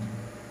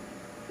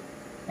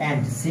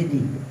and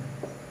CD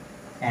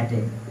at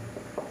A.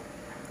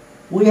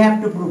 We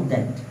have to prove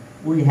that.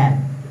 We have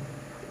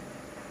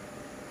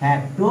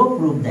to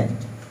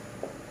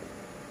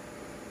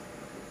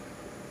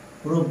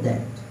prove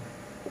that.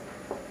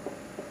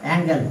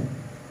 Angle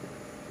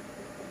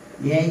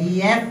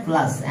AEF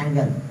plus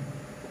angle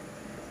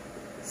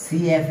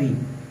CFE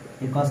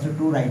equals to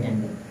two right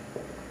angle.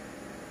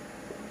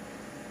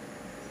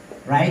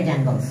 Right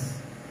angles.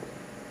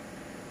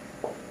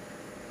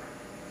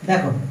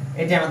 দেখো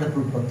এটা আমাদের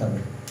prove করতে হবে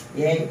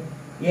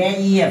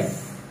AEF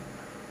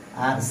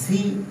আর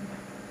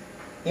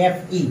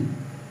CFE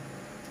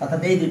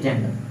অর্থাৎ এই দুটো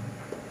angle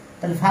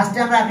তাহলে ফার্স্টে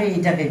আমরা আগে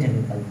এটাকে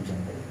ক্যালকুলেশন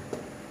করি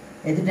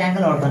এই দুটো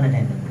অ্যাঙ্গেল অল্টারনেট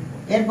অ্যাঙ্গেল করবো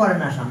এরপরে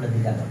না সামনে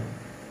দিকে আগাবো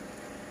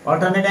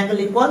অল্টারনেট অ্যাঙ্গেল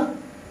ইকুয়াল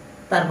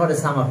তারপরে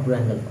সাম অফ টু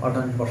অ্যাঙ্গেল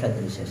অল্টারনেট বসাই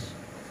দিলে শেষ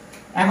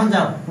এখন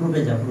যাও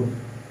প্রুফে যাও প্রুফ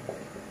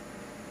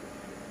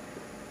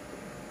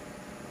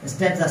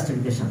স্টেপ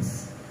জাস্টিফিকেশনস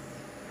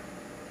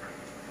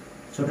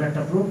ছোট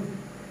একটা proof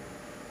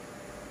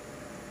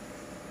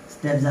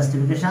step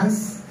justifications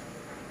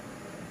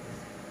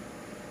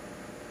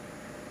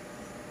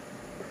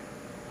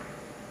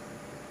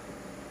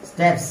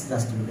steps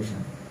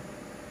justifications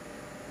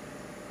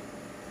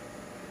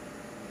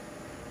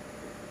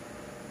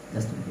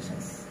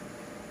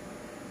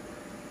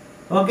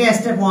okay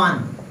step 1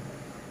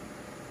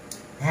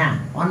 হ্যাঁ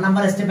 1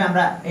 নাম্বার স্টেপে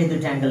আমরা এই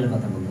দুটো অ্যাঙ্গেলের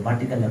কথা বলবো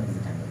ভার্টিক্যাল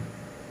অপোজিট অ্যাঙ্গেল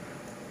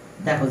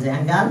দেখো যে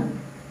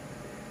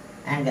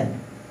অ্যাঙ্গেল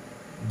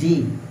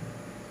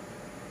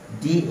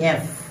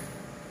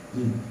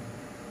DFE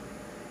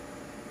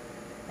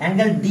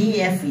অ্যাঙ্গেল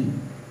DFE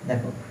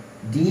দেখো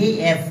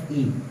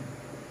DFE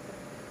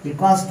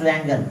equals to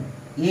angle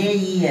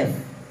AEF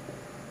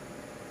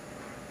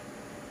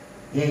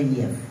এই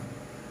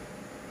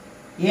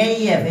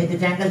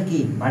দুটো অ্যাঙ্গেল কি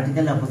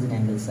ভার্টিক্যাল অপোজিট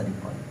অ্যাঙ্গেলস আর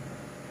ইকুয়াল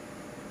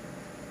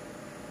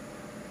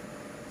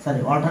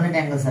অল্টারনেট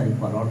অ্যাঙ্গেলস আর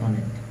ইকুয়াল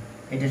অল্টারনেট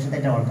এটার সাথে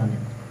এটা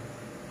অল্টারনেট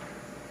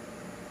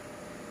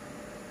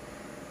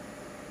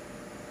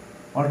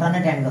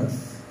অ্যাঙ্গেলস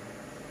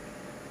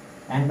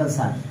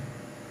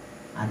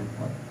আর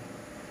ইকুয়াল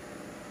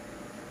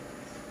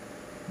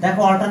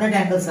দেখো অল্টারনেট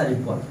অ্যাঙ্গেলস আর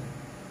ইকুয়াল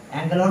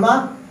অ্যাঙ্গেল হলো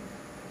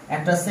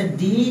একটা হচ্ছে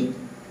ডি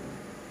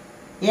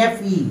এফ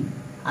ই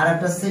আর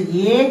একটা হচ্ছে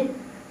এ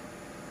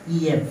ই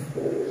এফ।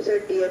 স্যার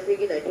ডিএফই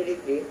কি 90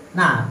 ডিগ্রি?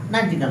 না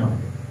 90 কেন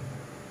হবে,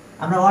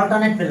 আমরা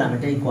অল্টারনেট পেলাম,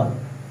 এটা ইকুয়াল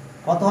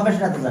কত হবে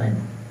সেটা তো জানি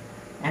না।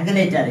 অ্যাঙ্গেল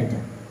এইটা আর এটা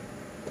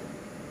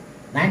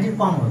 90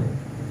 কম হবে,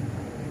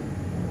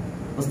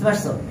 বুঝতে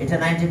পারছো? এটা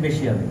 90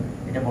 বেশি হবে,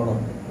 এটা বড়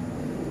হবে।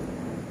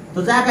 তো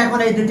যাক, এখন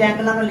এই দুটো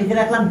অ্যাঙ্গেল আমরা লিখে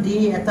রাখলাম, ডি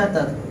এত এত,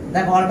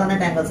 দেখো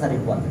অল্টারনেট অ্যাঙ্গেলস আর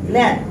ইকুয়াল।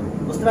 ক্লিয়ার?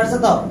 বুঝতে পারছো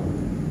তো?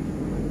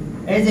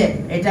 এই যে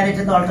এটা আর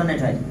এটা তো অল্টারনেট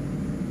হয়।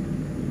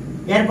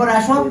 এরপর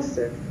আসো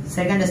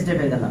সেকেন্ড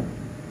স্টেপে গেলাম,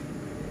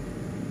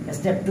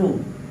 স্টেপ 2।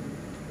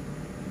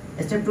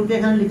 স্টেপ 2 কে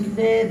এখানে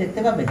লিখতে দেখতে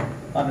পাবে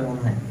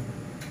মনে হয়।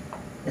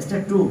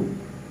 স্টেপ 2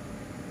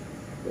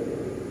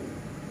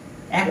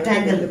 একটা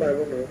অ্যাঙ্গেল,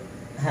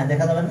 হ্যাঁ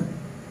দেখা যাবে না?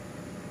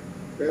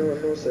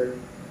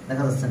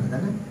 দেখা যাচ্ছে না,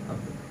 তাই না?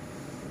 ওকে,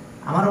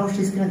 আমার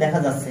অবশ্যই স্ক্রিনে দেখা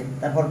যাচ্ছে,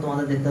 তারপর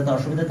তোমাদের দেখতে তো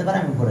অসুবিধা হতে পারে,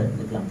 আমি ভরে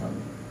দেখলাম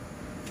তাহলে।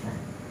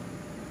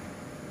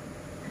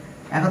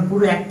 এখন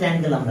পুরো একটা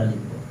অ্যাঙ্গেল আমরা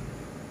লিখবো।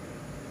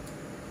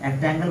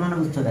 একটা অ্যাঙ্গেল মানে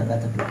বুঝছো, দেখো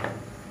এতটুকু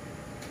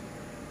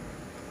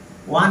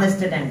ওয়ান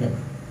স্টেট অ্যাঙ্গেল।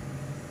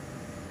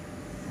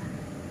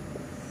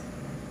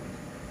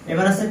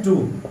 এবার আছে 2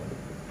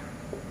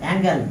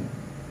 angle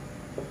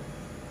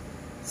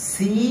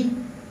C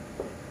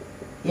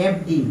F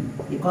D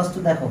equals to,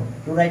 দেখো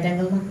 2 রাইট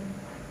অ্যাঙ্গেল না,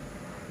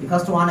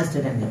 equals to 1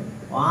 state angle,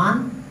 1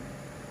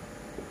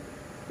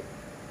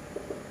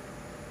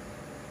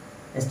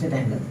 state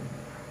angle.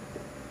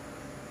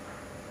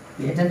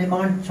 এটা নিয়ে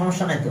কমেন্ট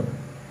সমস্যা নাই তো?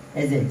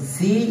 এই যে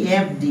C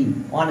F D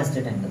 1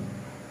 state angle.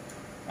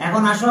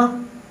 এখন আসো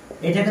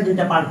এটাকে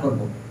দুইটা পার্ট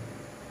করব,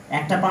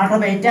 একটা পার্ট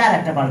হবে এটা আর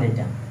একটা পার্ট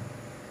এটা।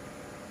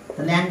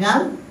 তাহলে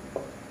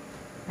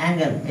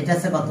অ্যাঙ্গেল এটা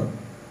আছে কত,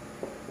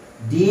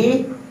 D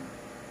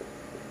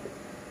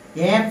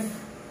F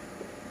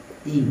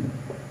E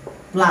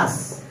plus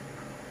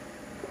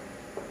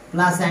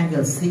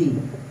angle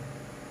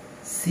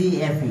C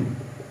F E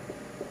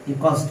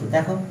equals to,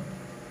 দেখো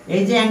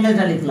এই যে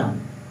অ্যাঙ্গেলটা লিখলাম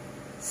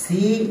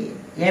সি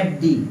এফ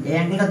ডি, এই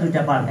অ্যাঙ্গেলটা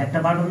দুইটা পার্ট, একটা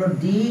পার্ট হলো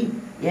ডি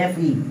এফ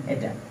ই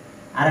এটা,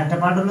 আর একটা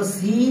পার্ট হলো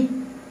সি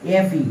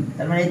এফ ই,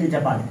 তার মানে এই দুইটা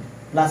পার্ট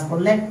প্লাস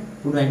করলে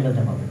পুরো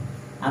অ্যাঙ্গেলটা পাবে।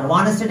 আর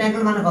 1 স্টেট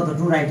অ্যাঙ্গেল মানে কত,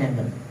 2 right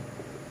angle,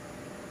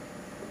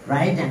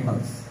 right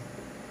angles.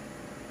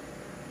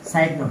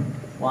 Side note,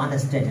 1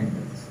 straight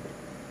angles.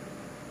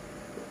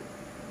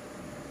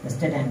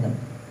 Straight angle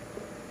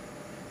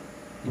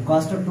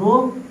equals to 2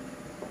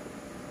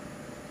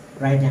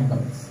 right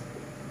angles.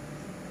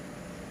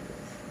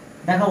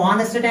 দেখো 1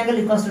 straight angle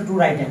equals to 2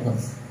 right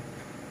angles.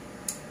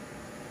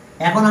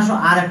 এখন আসো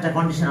আর একটা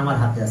কন্ডিশন আমার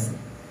হাতে আছে।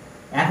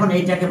 এখন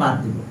এইটাকে বাদ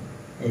দিব,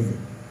 এই যে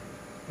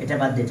এটা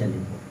বাদ দিয়ে এটা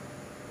লিখব,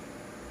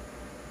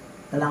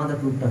 তাহলে আমাদের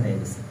প্রুফটা হয়ে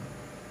গেছে।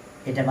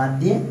 এটা বাদ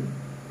দিয়ে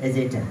এই যে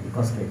এটা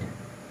ইকুয়ালস টু এটা,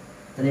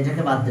 তাহলে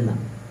এটাকে বাদ দিলাম,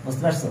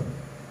 বুঝতে পারছো?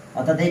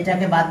 অর্থাৎ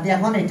এইটাকে বাদ দিয়ে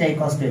এখন এটা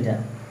ইকুয়ালস টু এটা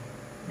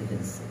লিখে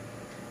দিচ্ছি।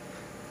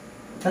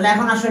 তাহলে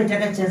এখন আসো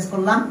এটাকে চেঞ্জ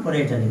করলাম, করে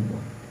এটা লিখবো।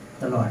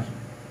 তাহলে watt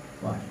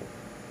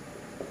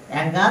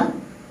angle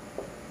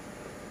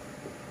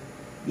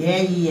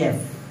AEF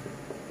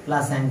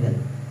plus angle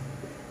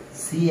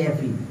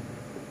CFE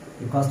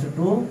equals to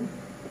 2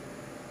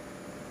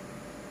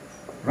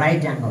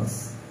 right angles.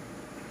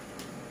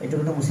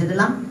 এটুকু তো মুছে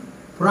দিলাম।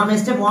 ফ্রম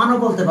স্টেপ 1ও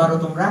বলতে পারো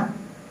তোমরা,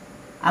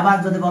 আবার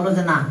যদি বলো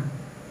যে না,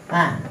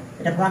 হ্যাঁ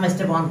এটা ফ্রম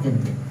স্টেপ 1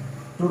 কিন্তু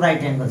 2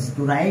 right angles,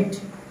 2 right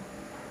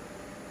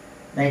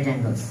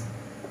angles.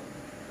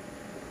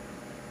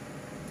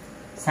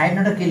 Side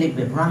নোটে কি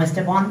লিখবে, ফ্রম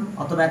স্টেপ 1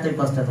 অথবা এত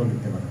ইকুয়ালসটা তো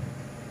লিখতে পারো,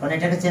 কারণ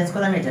এটাকে চেঞ্জ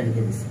করে আমি এটা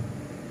লিখে দিছি।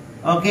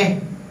 ওকে,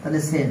 তাহলে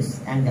sense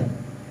angle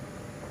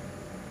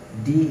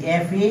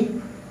DFE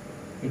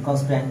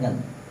equals to angle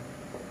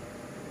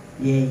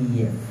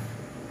AEF।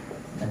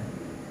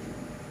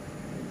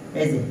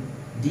 এই যে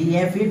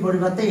DFE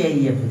পরিবর্তে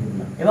AEF লিখে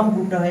দিলাম এবং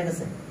প্রুফটা হয়ে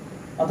গেছে।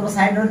 অথবা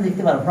সাইড নোট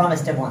লিখতে পারো ফ্রম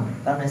স্টেপ 1,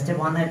 কারণ স্টেপ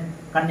 1 এর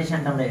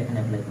কন্ডিশনটা আমরা এখানে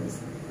অ্যাপ্লাই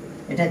করেছি।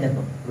 এটাই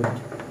দেখো প্রুফ।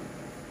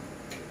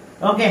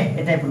 ওকে,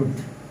 এটাই প্রুফ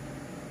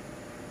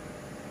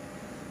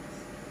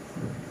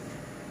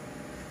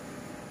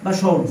বা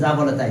শর্ট যা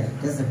বলে তাই,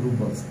 ঠিক আছে, প্রুফ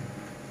বলছে।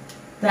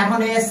 তো এখন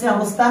এই এসছে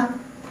অবস্থা।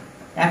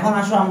 এখন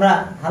আসো আমরা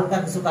হালকা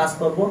কিছু কাজ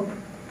করব,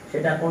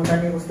 সেটা কোনটা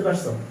নিয়ে বুঝতে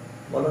পারছো?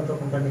 বলো তো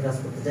কোনটা নিয়ে কাজ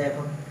করতে চাই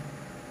এখন?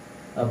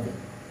 ওকে,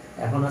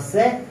 এখন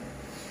আছে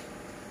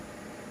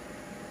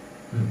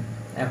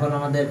এখন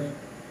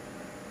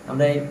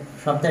আমরা এই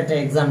সপ্তাহে একটা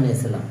এক্সাম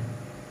নিয়েছিলাম,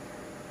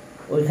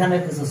 ওইখানে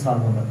কিছু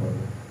সলভ আমরা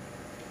করবো।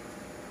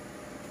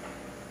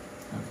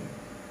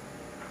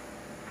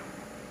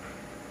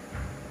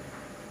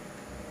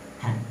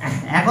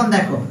 এখন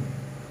দেখো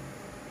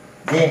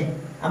যে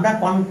আমরা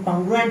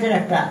কংগ্রুয়েন্টের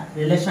একটা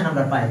রিলেশন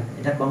আমরা পাই,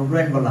 এটা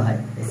কংগ্রুয়েন্ট বলা হয়।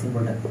 এই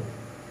সিম্বলটাকে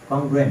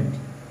কংগ্রুয়েন্ট,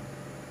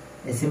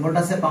 এই সিম্বলটা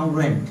আছে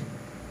কংগ্রুয়েন্ট।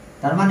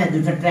 তার মানে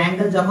দুটো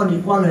ট্রায়াঙ্গেল যখন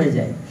ইকুয়াল হয়ে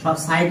যায়, সব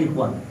সাইড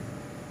ইকুয়াল,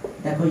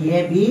 দেখো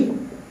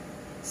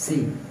ABC,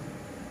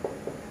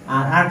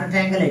 আর আরেকটা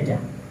ট্রায়াঙ্গেল, এটা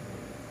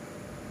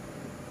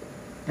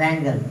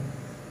ট্রায়াঙ্গেল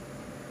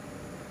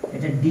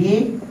এটা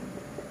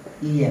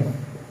DEF,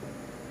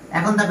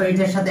 এখন দেখো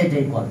এইটার সাথে এটা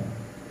ইকুয়াল,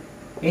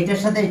 এইটার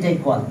সাথে এটা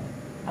ইকুয়াল,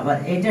 আবার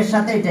এইটার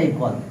সাথে এটা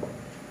ইকুয়াল।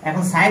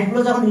 এখন সাইডগুলো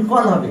যখন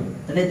ইকুয়াল হবে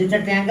তাহলে এই দুইটা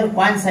ট্রায়াঙ্গেল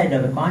কোইনসাইড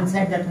হবে,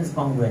 কোইনসাইড দ্যাট মিন্স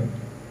কংগ্রুয়েন্ট,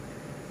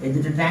 এই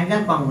দুটো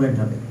ট্রায়াঙ্গেল কংগ্রুয়েন্ট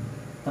হবে।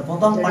 তো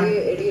প্রথম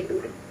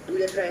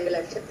দুইটা ট্রায়াঙ্গেল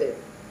একসাথে,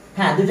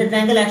 হ্যাঁ দুইটা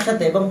ট্রায়াঙ্গেল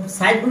একসাথে এবং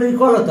সাইডগুলো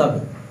ইকুয়াল হতে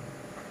হবে।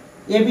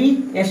 এবি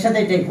এর সাথে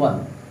এটা ইকুয়াল,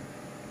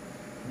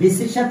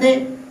 বিসির সাথে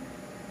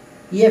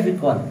ইএফ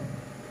ইকুয়াল,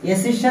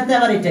 এসির সাথে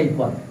আবার এটা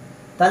ইকুয়াল।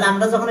 তাহলে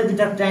আমরা যখন এই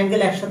দুইটা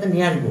ট্রায়াঙ্গেল একসাথে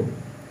নিয়ে আসবো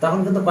তখন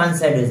কিন্তু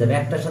কোইনসাইড হয়ে যাবে,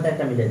 একটার সাথে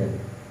একটা মিলে যাবে।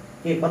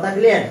 কি কথা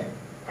ক্লিয়ার?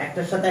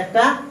 একটার সাথে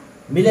একটা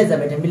মিলে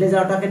যাবে, এটা মিলে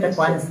যাওয়াটাকে এটা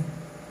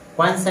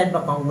কোইনসাইড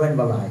বা কংগ্রুয়েন্ট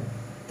বলা হয়।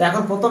 তো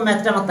এখন প্রথম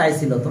ম্যাথটা আমার তাই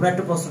ছিল, তোমরা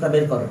একটু প্রশ্নটা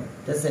বের করো,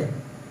 ঠিক আছে?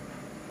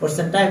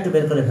 কোশ্চেনটা একটু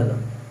বের করে ফেলো।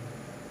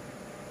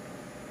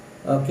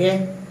 ওকে,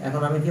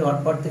 এখন আমি কি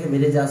হটপট থেকে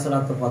বেরিয়ে যাওয়া আসলে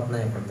তো পথ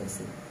নাই এখন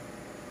দেখছি।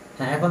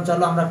 হ্যাঁ, এখন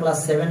চলো আমরা ক্লাস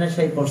 7 এর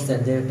সেই কোশ্চেন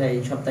যেটা এই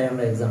সপ্তাহে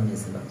আমরা एग्जाम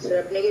নিয়েছিলাম। স্যার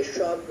আপনি কি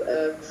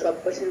সব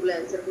কোশ্চেনগুলো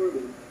অ্যানসার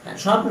করবেন? হ্যাঁ,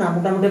 সব না,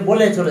 মোটামুটি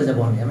বলে চলে যাব।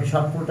 আমি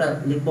সব পুরোটা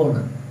লিখবো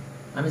না,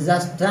 আমি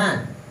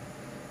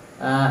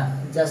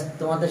জাস্ট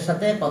তোমাদের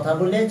সাথে কথা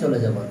বলে চলে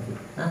যাব আর কি।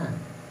 হ্যাঁ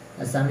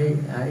আচ্ছা, আমি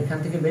এখান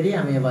থেকে বেরিয়ে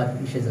আমি এবার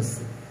এসে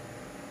যাচ্ছি।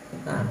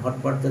 হ্যাঁ,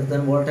 হটপট তো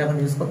আমি বড়টা এখন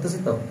ইউজ করতেছি,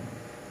 তো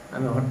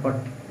আমি হটপট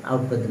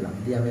আউট করে দিলাম,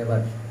 দিয়ে আমি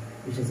এবার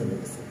এসে চলে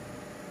গেছি।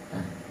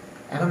 হ্যাঁ,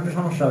 এখন একটু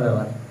সমস্যা হবে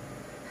আবার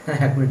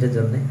 1 মিনিটের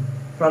জন্য,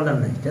 প্রবলেম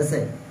নেই, ঠিক আছে?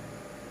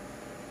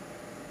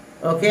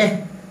 ওকে,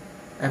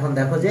 এখন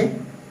দেখো যে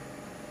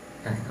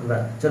হ্যাঁ আমরা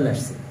চলে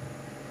আসছি।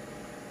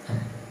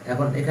 হ্যাঁ,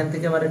 এখন এখান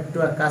থেকে আবার একটু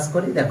কাজ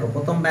করি। দেখো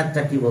প্রথম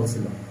ম্যাথটা কি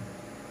বলছিল।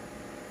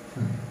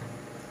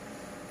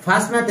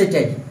 ফার্স্ট ম্যাথ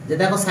এটাই যে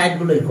দেখো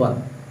সাইডগুলো ইকুয়াল,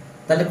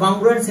 তাহলে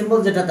কংগ্রুয়েন্ট সিম্বল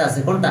যেটাতে আছে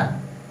কোনটা?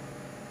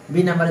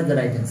 B number is the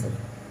right answer,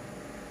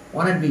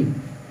 1 এর বি।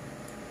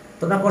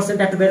 তোমরা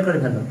কোশ্চেনটা একটু বের করে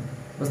ফেলো,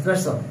 বুঝতে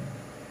পারছো?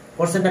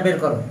 কোশ্চেনটা বের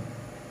করো।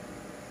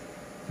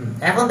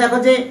 এখন দেখো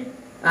যে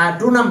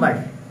 2 নাম্বার,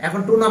 এখন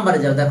 2 নাম্বারে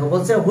যাও। দেখো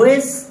বলছে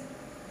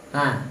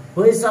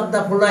which of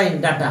the following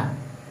data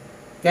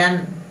can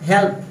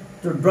help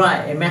to draw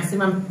A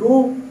maximum 2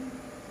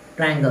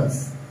 triangles.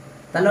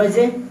 তাহলে ওই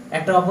যে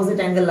একটা অপোজিট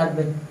অ্যাঙ্গেল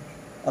লাগবে,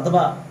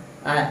 অথবা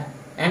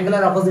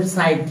অ্যাঙ্গেলের অপোজিট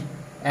সাইড,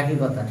 একই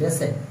কথা, ঠিক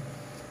আছে?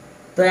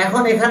 তো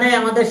এখন এখানে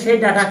আমাদের সেই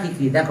ডাটা কি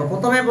কি দেখো।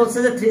 প্রথমে বলছে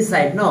যে 3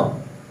 সাইড, নো,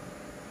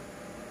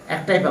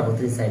 একটাই পাবো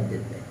 3 সাইড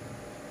দিতে।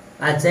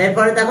 আচ্ছা,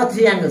 এরপরে দেখো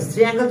 3 অ্যাঙ্গেলস,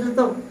 3 অ্যাঙ্গেল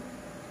তো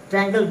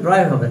ট্রায়াঙ্গেল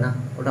ড্রয় হবে না,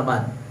 ওটা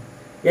বাদ।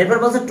 এরপর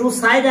বলছে 2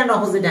 side and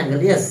opposite angle,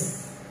 yes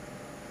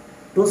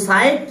 2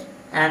 side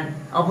and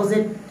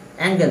opposite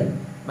angle,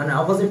 মানে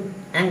অপোজিট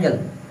অ্যাঙ্গেল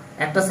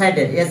একটা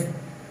সাইডের এস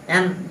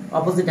এন্ড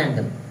অপোজিট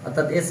অ্যাঙ্গেল,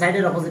 অর্থাৎ এ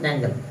সাইডের অপোজিট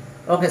অ্যাঙ্গেল।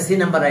 ওকে, সি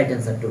নাম্বার রাইট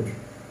অ্যান্সার 2,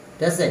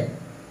 ঠিক আছে?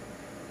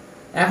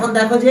 এখন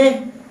দেখো যে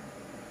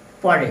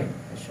পরে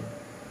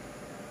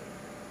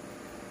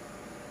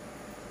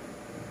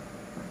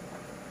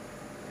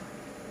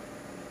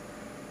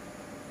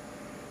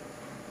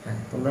হ্যাঁ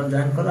তোমরা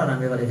জয়েন করো, আর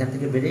আমি এবার এখান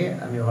থেকে বেরিয়ে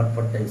আমি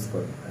হটপটটা ইউজ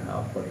করি,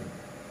 অফ করি।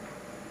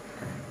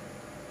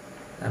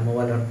 হ্যাঁ,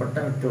 মোবাইল হটপটটা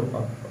একটু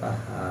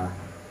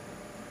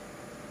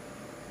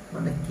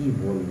মানে কি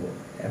বলবো,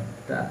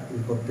 একটা ই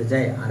করতে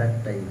যাই আর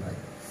একটাই হয়।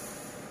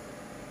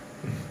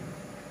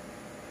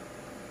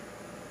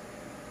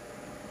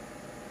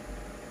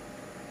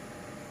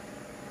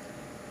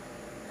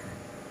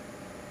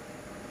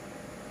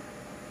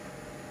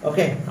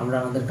 ওকে, আমরা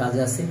আমাদের কাজে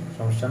আছি,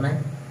 সমস্যা নাই।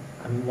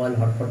 আমি মোবাইল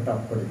হটপটটা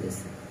অফ করে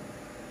দিয়েছি।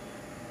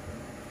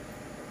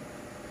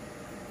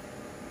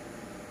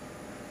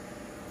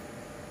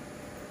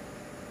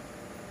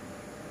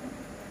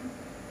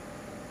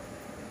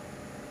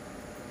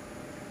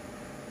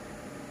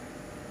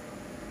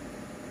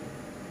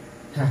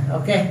 হ্যাঁ,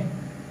 ওকে,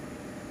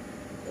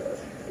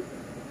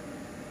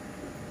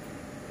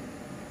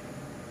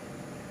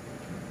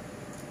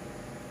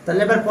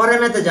 তাহলে এবার পরের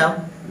ম্যাথে যাও।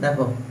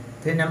 দেখো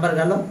 3 নাম্বার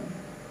গেল।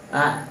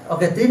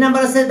 ওকে, 3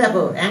 নাম্বার আছে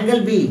দেখো অ্যাঙ্গেল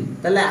বি,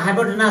 তাহলে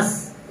হাইপোটেনাস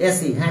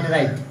এসি, হ্যাঁ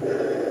রাইট।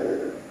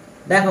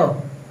 দেখো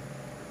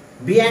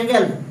বি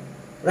অ্যাঙ্গেল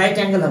রাইট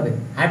অ্যাঙ্গেল হবে,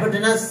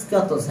 হাইপোটেনাস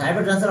কত?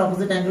 হাইপোটেনাসের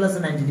অপোজিট অ্যাঙ্গেল আছে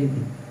 90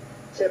 ডিগ্রি।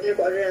 স্যার আপনি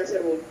কোয়ার্টার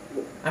অ্যানসার বলুন।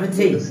 আমি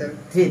 3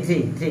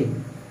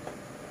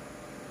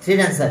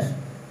 অ্যানসার,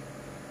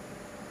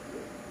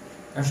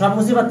 আর সব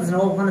বুঝতে পারতেছেন,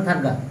 ওখানে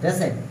থাকবা, ঠিক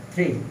আছে?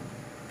 3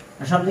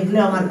 আর সব লিখলে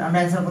আমরা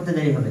অ্যানসার করতে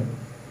দেরি হবে।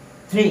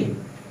 3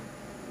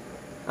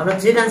 আমরা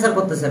 3 অ্যানসার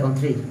করতেছি এখন।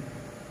 3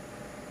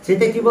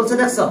 তে কি বলছে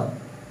দেখছো?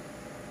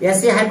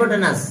 এসি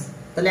হাইপোটেনাস,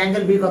 তাহলে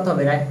অ্যাঙ্গেল বি কত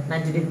হবে? Right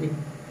 90 degree,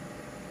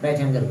 right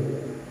angle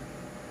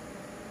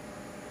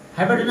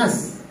hypotenuse.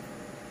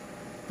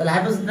 তাহলে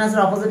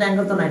হাইপোটেনাসের অপোজিট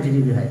অ্যাঙ্গেল তো 90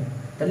 ডিগ্রি হয়,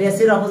 তাহলে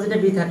এসির অপোজিটে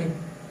বি থাকে,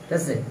 ঠিক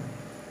আছে?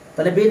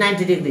 তাহলে বি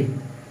 90 ডিগ্রি।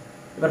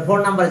 এবার 4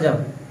 নাম্বার যাও,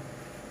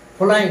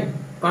 ফলোইং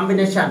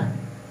কম্বিনেশন।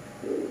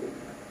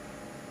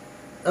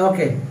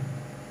 ওকে,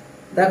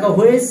 দেখো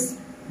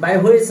by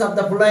which of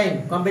the following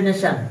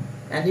combination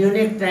an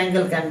unique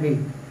triangle can be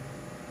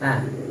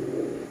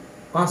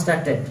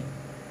constructed?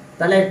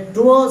 তাহলে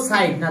 2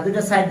 সাইড না,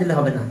 2টা সাইড দিলে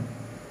হবে না,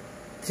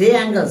 3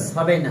 অ্যাঙ্গেলস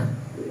হবে না,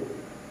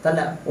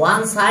 তাহলে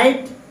 1 সাইড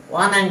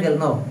 1 অ্যাঙ্গেল,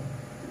 নো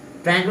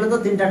ট্রায়াঙ্গেলে তো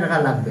 3টা ডাটা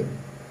লাগবে।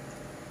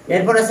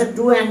 এরপর আছে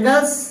two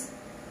angles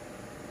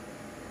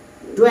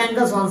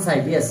on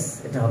side, yes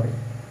এটা হবে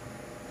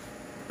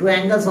টু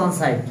অ্যাঙ্গেলস অন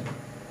সাইড।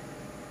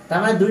 তার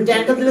মানে 2টা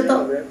অ্যাঙ্গেল দিলে তো,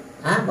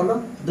 হ্যাঁ বলো,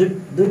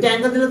 2টা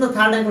অ্যাঙ্গেল দিলে তো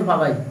থার্ড অ্যাঙ্গেল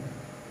পাবাই।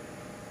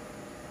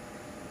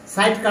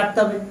 সাইড কাটতে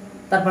হবে,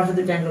 তার পাশে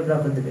 2টা অ্যাঙ্গেল ড্র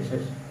করে দেবে,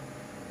 শেষ।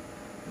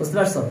 বুঝতে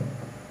পারছো?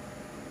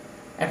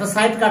 একটা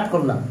সাইড কাট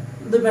করলাম,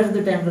 2 পাশে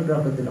 2টা অ্যাঙ্গেল ড্র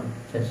করে দিলাম,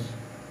 শেষ।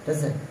 ঠিক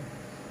আছে?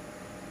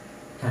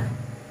 হ্যাঁ,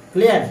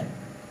 ক্লিয়ার?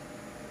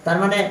 তার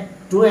মানে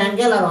to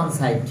angle R on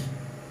side.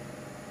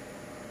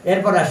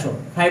 এরপর আসো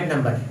 5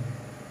 number,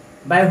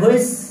 by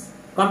which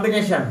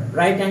combination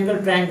right angle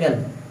triangle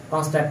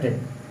constructed.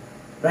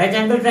 Right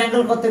angle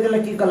triangle করতে গেলে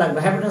কি লাগবে?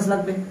 হাইপোটেনাস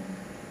লাগবে,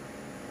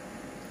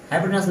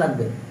 হাইপোটেনাস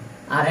লাগবে,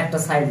 আর একটা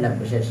সাইড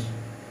লাগবে, শেষ।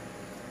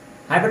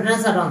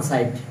 হাইপোটেনাস আর অন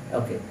সাইড,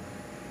 ওকে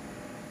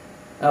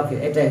ওকে,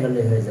 এটাই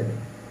হলে হয়ে যাবে।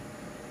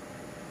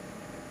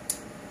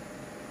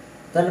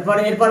 তাহলে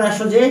পরে এরপর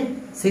আসো যে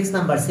 6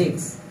 number, 6,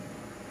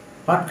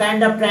 what kind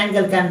of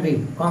triangle can be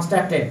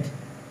constructed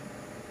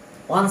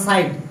one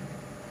side,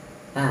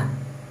 হ্যাঁ,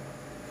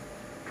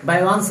 by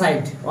one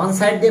side, one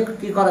side দিয়ে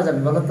কি করা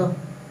যাবে বলো তো?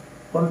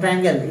 কোন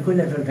ট্রায়াঙ্গেল?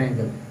 Equilateral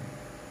triangle.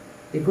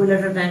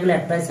 ইকুইল্যাটারাল ট্রায়াঙ্গেলে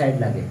একটাই সাইড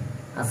লাগে,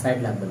 আর সাইড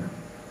লাগবে না।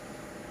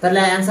 তাহলে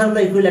অ্যান্সার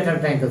হলো ইকুইল্যাটারাল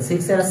ট্রায়াঙ্গেল।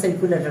 6 এর আছে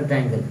ইকুইল্যাটারাল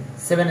ট্রায়াঙ্গেল।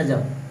 7 এ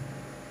যাও,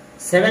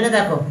 7 এ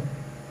দেখো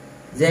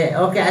যে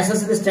ওকে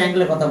আইসোসেলিস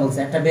ট্রায়াঙ্গেলের কথা বলছে,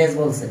 একটা বেস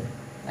বলছে।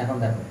 এখন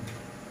দেখো,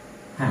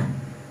 হ্যাঁ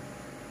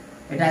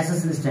এটা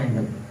আইসোসেলিস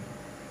ট্রায়াঙ্গেল,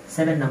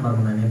 7 নাম্বার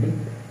মনে নেবে,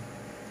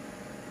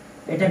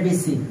 এটা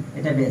বিসি,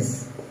 এটা বেস,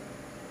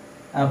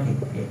 ওকে।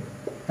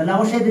 তাহলে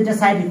অবশ্যই 2টা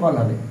সাইড ইকুয়াল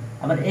হবে,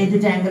 আবার এই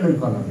 2টা অ্যাঙ্গেল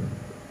ইকুয়াল হবে।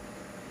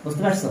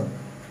 বুঝতে পারছো?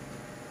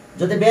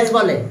 যদি বেস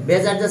বলে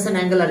বেস অ্যাডজেসেন্ট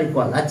অ্যাঙ্গেল আর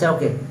ইকুয়াল, আচ্ছা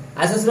ওকে।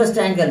 আইসোসেলিস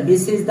triangle,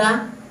 BC is the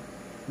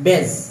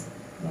base,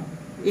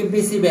 if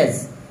BC base,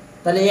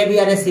 তাহলে এবি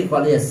আর এসি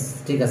ইকুয়াল, ইয়েস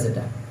ঠিক আছে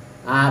এটা।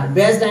 Are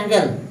based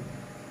angle,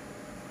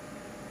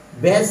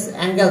 base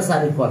angles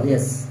R equal,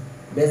 yes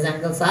base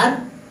angles আর,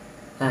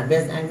 হ্যাঁ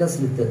বেস অ্যাঙ্গেলস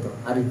লিখতে তো,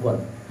 আর ইকুয়াল,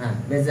 হ্যাঁ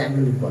বেস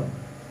অ্যাঙ্গেল ইকুয়াল,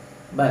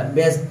 বা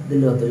বেস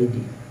দিলে হতো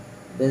ইডি,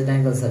 বেসড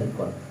অ্যাঙ্গেলস আর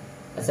ইকুয়াল।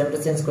 আচ্ছা এটা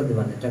চেঞ্জ করে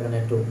দিবেন, এটা কেন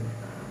একটু,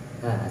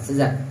 হ্যাঁ আচ্ছা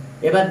যাক।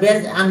 এবার বেস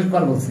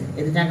আনইকুয়াল বলছে,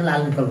 এই 2টা অ্যাঙ্গেল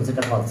আনইকুয়াল বলছে,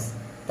 এটা ফলস।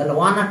 তাহলে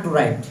 1 আর 2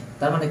 রাইট,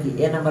 তার মানে কি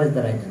এ number is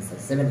the right answer.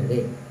 7 এর এ,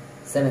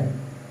 7।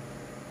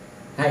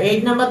 হ্যাঁ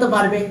 8 নাম্বার তো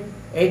পারবে।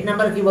 8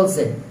 নাম্বার কি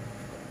বলছে?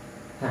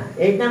 হ্যাঁ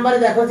 8 নাম্বারে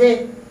দেখো যে,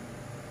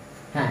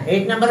 হ্যাঁ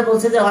 8 নাম্বারে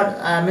বলছে যে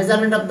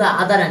measurement of the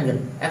other angle.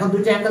 এখন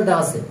 2টা অ্যাঙ্গেল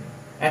দেওয়া আছে,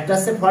 একটা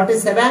আছে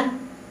 47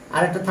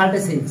 আর একটা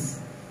 36,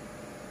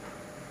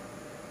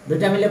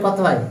 2টা মিলে কত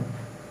হয়?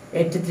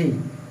 83।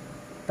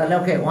 তাহলে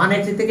ওকে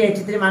 180 থেকে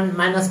 83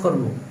 মাইনাস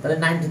করবো, তাহলে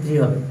 93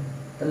 হবে।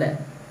 তাহলে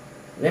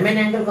রিমেইন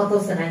অ্যাঙ্গেল কত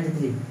হচ্ছে?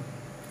 93।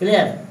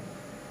 ক্লিয়ার?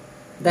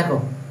 দেখো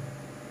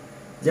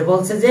যে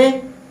বলছে যে,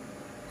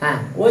 হ্যাঁ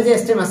ওই যে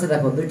স্টেম আছে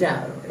দেখো, 2টা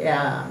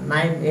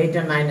 9, 8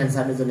 আর 9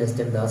 অ্যান্সারের জন্য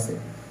স্টেম দেওয়া আছে।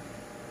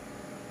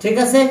 ঠিক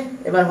আছে,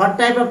 এবার what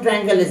type of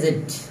triangle is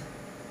it?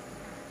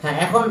 হ্যাঁ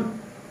এখন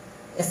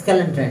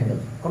স্কেলিন ট্রায়াঙ্গেল,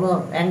 কোনো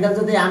অ্যাঙ্গেল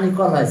যদি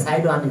আনইকুয়াল হয়,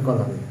 সাইডও আনইকুয়াল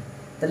হবে,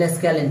 তাহলে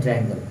স্কেলিন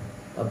ট্রায়াঙ্গেল।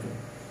 ওকে,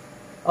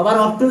 আবার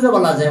অবটুজও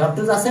বলা যায়।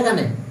 অবটুজ আছে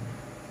এখানে?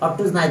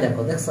 অবটুজ নাই,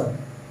 দেখো দেখছো,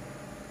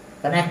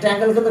 কারণ একটা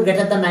অ্যাঙ্গেল কিন্তু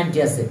গ্রেটার দ্যান 90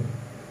 আছে,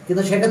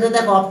 কিন্তু সেক্ষেত্রে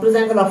দেখো অবটুজ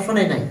অ্যাঙ্গেল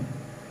অপশনেই নাই।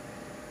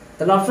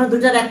 তাহলে অপশন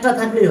 2টার একটা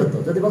থাকলেই হতো।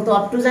 যদি বলতো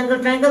অবটুজ অ্যাঙ্গেল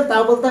ট্রায়াঙ্গেল,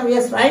 তাও বলতাম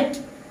ইয়েস রাইট,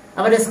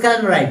 আবার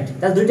স্কেলিন রাইট।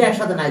 তাহলে 2টা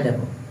একসাথে নাই,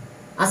 দেখো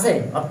আছে,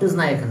 অবটুজ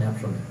নাই এখানে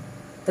অপশনে,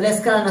 তাহলে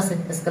স্কেলিন আছে,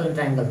 স্কেলিন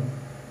ট্রায়াঙ্গেল।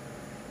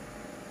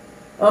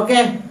 ওকে,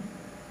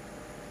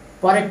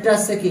 পরেরটা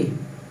আছে কি?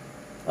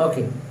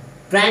 ওকে,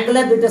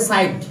 ট্রায়াঙ্গেলের 2টা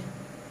সাইড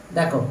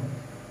দেখো,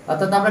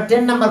 অর্থাৎ আমরা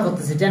 10 নাম্বার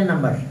করতেছি। 10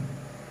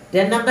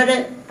 নাম্বারে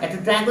একটা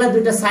ট্রায়াঙ্গেলের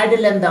 2টা সাইডের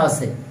লেন্থ দেওয়া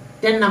আছে,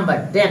 10 নাম্বার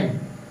 10।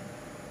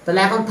 তাহলে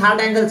এখন থার্ড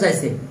অ্যাঙ্গেল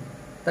চাইছে,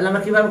 তাহলে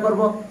আমরা কিভাবে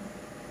করব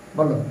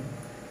বলো?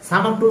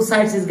 সাম of two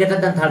sides is greater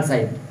than third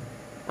side.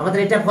 আমাদের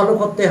এটা ফলো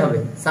করতে হবে,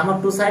 সাম of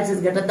two sides is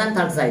greater than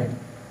third side.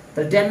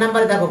 তাহলে 10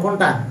 নাম্বারে দেখো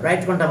কোনটা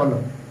রাইট, কোনটা বলো?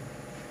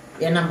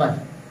 এ নাম্বার।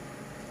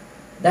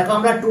 দেখো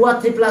আমরা 2 আর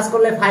 3 প্লাস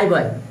করলে 5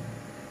 হয়,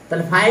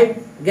 তাহলে 5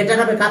 গ্রেটার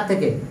হবে কার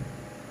থেকে?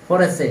 4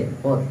 এর চেয়ে,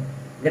 4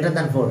 গ্রেটার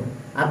দ্যান 4,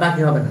 আর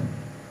বাকি হবে না।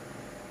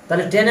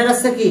 তাহলে 10 এর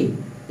আছে কি?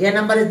 এ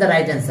number is the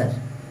right answer.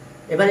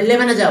 এবার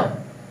 11 এ যাও,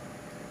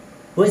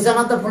 which one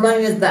of the following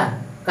is the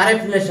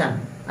correct relation?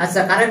 আচ্ছা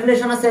কারেক্ট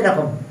রিলেশন আছে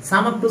এরকম,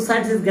 সাম of two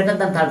sides is greater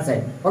than third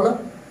side, হলো?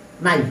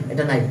 নাই,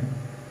 এটা নাই।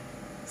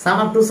 সাম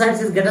of two sides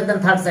is greater than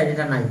third side,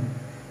 এটা নাই।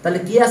 তাহলে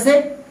কি আছে?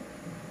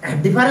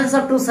 Difference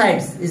of two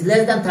sides is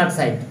less than third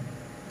side.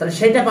 তাহলে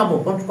সেটা পাবো,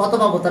 কত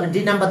পাবো? তাহলে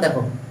ডি নাম্বার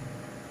দেখো,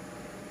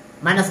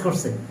 মাইনাস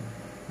করছে,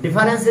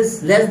 difference is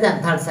less than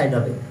third side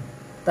হবে,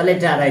 তাহলে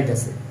এটা রাইট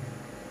আছে।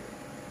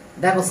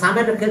 দেখো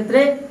সামের ক্ষেত্রে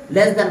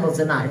লেস দ্যান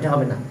বলছে, না এটা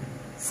হবে না,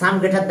 সাম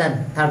গ্রেটার দ্যান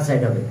থার্ড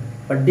সাইড হবে,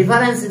 but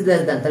difference is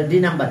less than, তাহলে ডি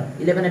নাম্বার।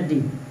 11 এর ডি,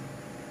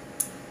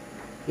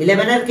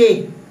 11 এর কি?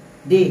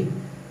 ডি,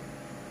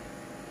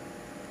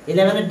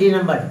 11 এর ডি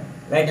নাম্বার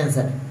রাইট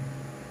অ্যান্সার।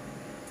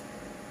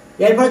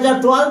 এরপরে যাও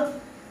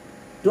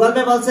 12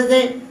 এ বলছে যে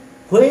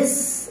which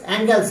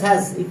angles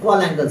has equal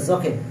angles,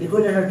 okay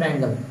equilateral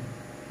triangle,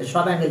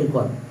 সব অ্যাঙ্গেল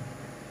ইকুয়াল,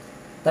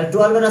 তাহলে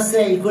 12 এর আছে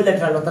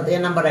ইকুইলেটারাল, অর্থাৎ এ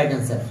নাম্বার রাইট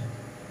অ্যান্সার।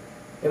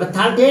 এবার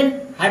 13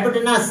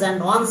 hypotenuse and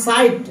one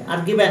side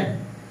are given,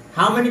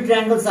 how many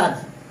triangles are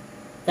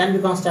can be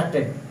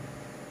constructed?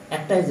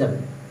 একটাই যাবে,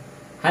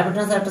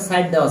 hypotenuse আর একটা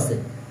সাইড দেওয়া আছে,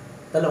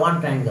 তাহলে one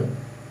triangle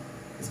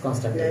is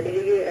constructed। 90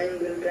 degree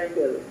angle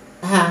triangle,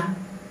 হ্যাঁ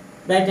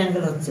রাইট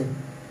অ্যাঙ্গেল হচ্ছে,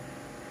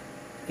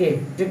 ওকে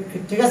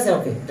ঠিক আছে,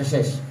 ওকে এটা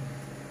শেষ।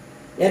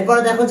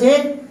 এরপরে দেখো যে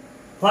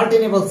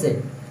 14 এ বলছে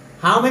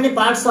how many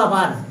parts of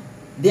R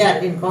there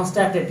in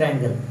constructed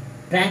triangle,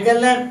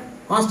 ট্রায়াঙ্গেলের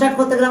construct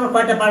করতে গেলে আমার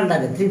কয়টা পার্ট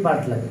লাগে? 3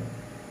 পার্ট লাগে,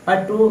 আর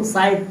 2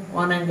 সাইড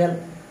 1 অ্যাঙ্গেল,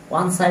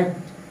 1 সাইড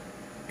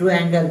 2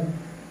 অ্যাঙ্গেল,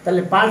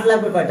 তাহলে পার্ট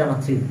লাগবে কয়টা? আমার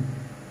 3।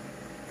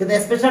 কিন্তু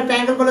স্পেশাল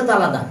ট্রায়াঙ্গেল বলে তো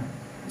আলাদা,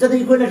 যদি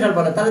ইকুইলেটারাল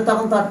বলে তাহলে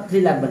তখন তো আর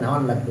 3 লাগবে না,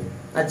 1 লাগবে।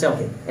 আচ্ছা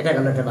ওকে, এটা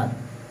গেল, এটা বাদ,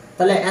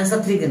 তাহলে অ্যান্সার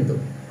 3 কিন্তু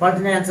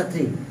 14 এর অ্যান্সার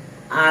 3।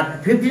 আর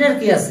 15 এর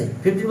কি আছে?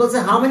 15 বলছে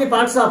how many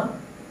parts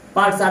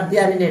R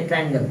there in a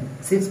triangle,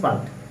 6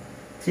 part,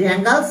 3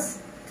 angles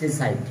 3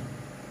 side,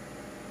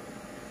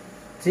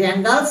 3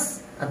 angles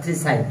R 3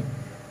 side.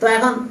 তো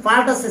এখন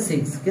পার্ট আছে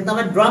 6, কিন্তু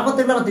আমার ড্র করতে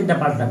গেলে আমার 3টা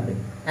পার্ট লাগবে,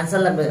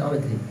 অ্যান্সার লাগবে হবে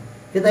 3।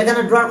 কিন্তু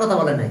এখানে ড্রর কথা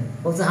বলে নাই,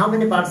 বলছে how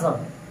many parts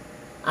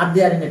R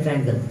there in a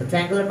triangle. তো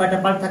ট্রায়াঙ্গেলের কয়টা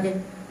পার্ট থাকে?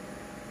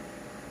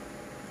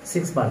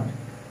 6 পার্ট,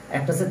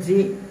 একটা আছে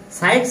 3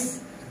 সাইডস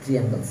 3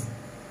 অ্যাঙ্গেলস।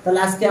 তাহলে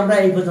আজকে আমরা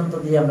এই পর্যন্ত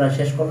দিয়ে আমরা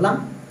শেষ করলাম,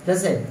 ঠিক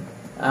আছে।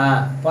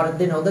 পরের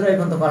দিন ওদেরও এই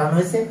পর্যন্ত করানো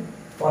হয়েছে,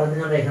 পরের দিন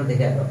আমরা এখান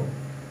থেকে আগাবো,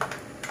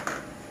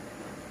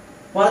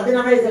 পরের দিন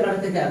আমরা এই জায়গাটা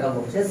থেকে আগাবো,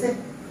 ঠিক আছে।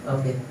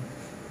 ওকে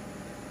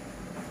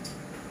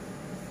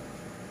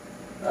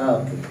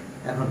ওকে,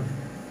 এখন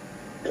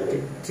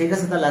ঠিক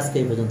আছে, তাহলে আজকে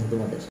এই পর্যন্ত তোমাদের।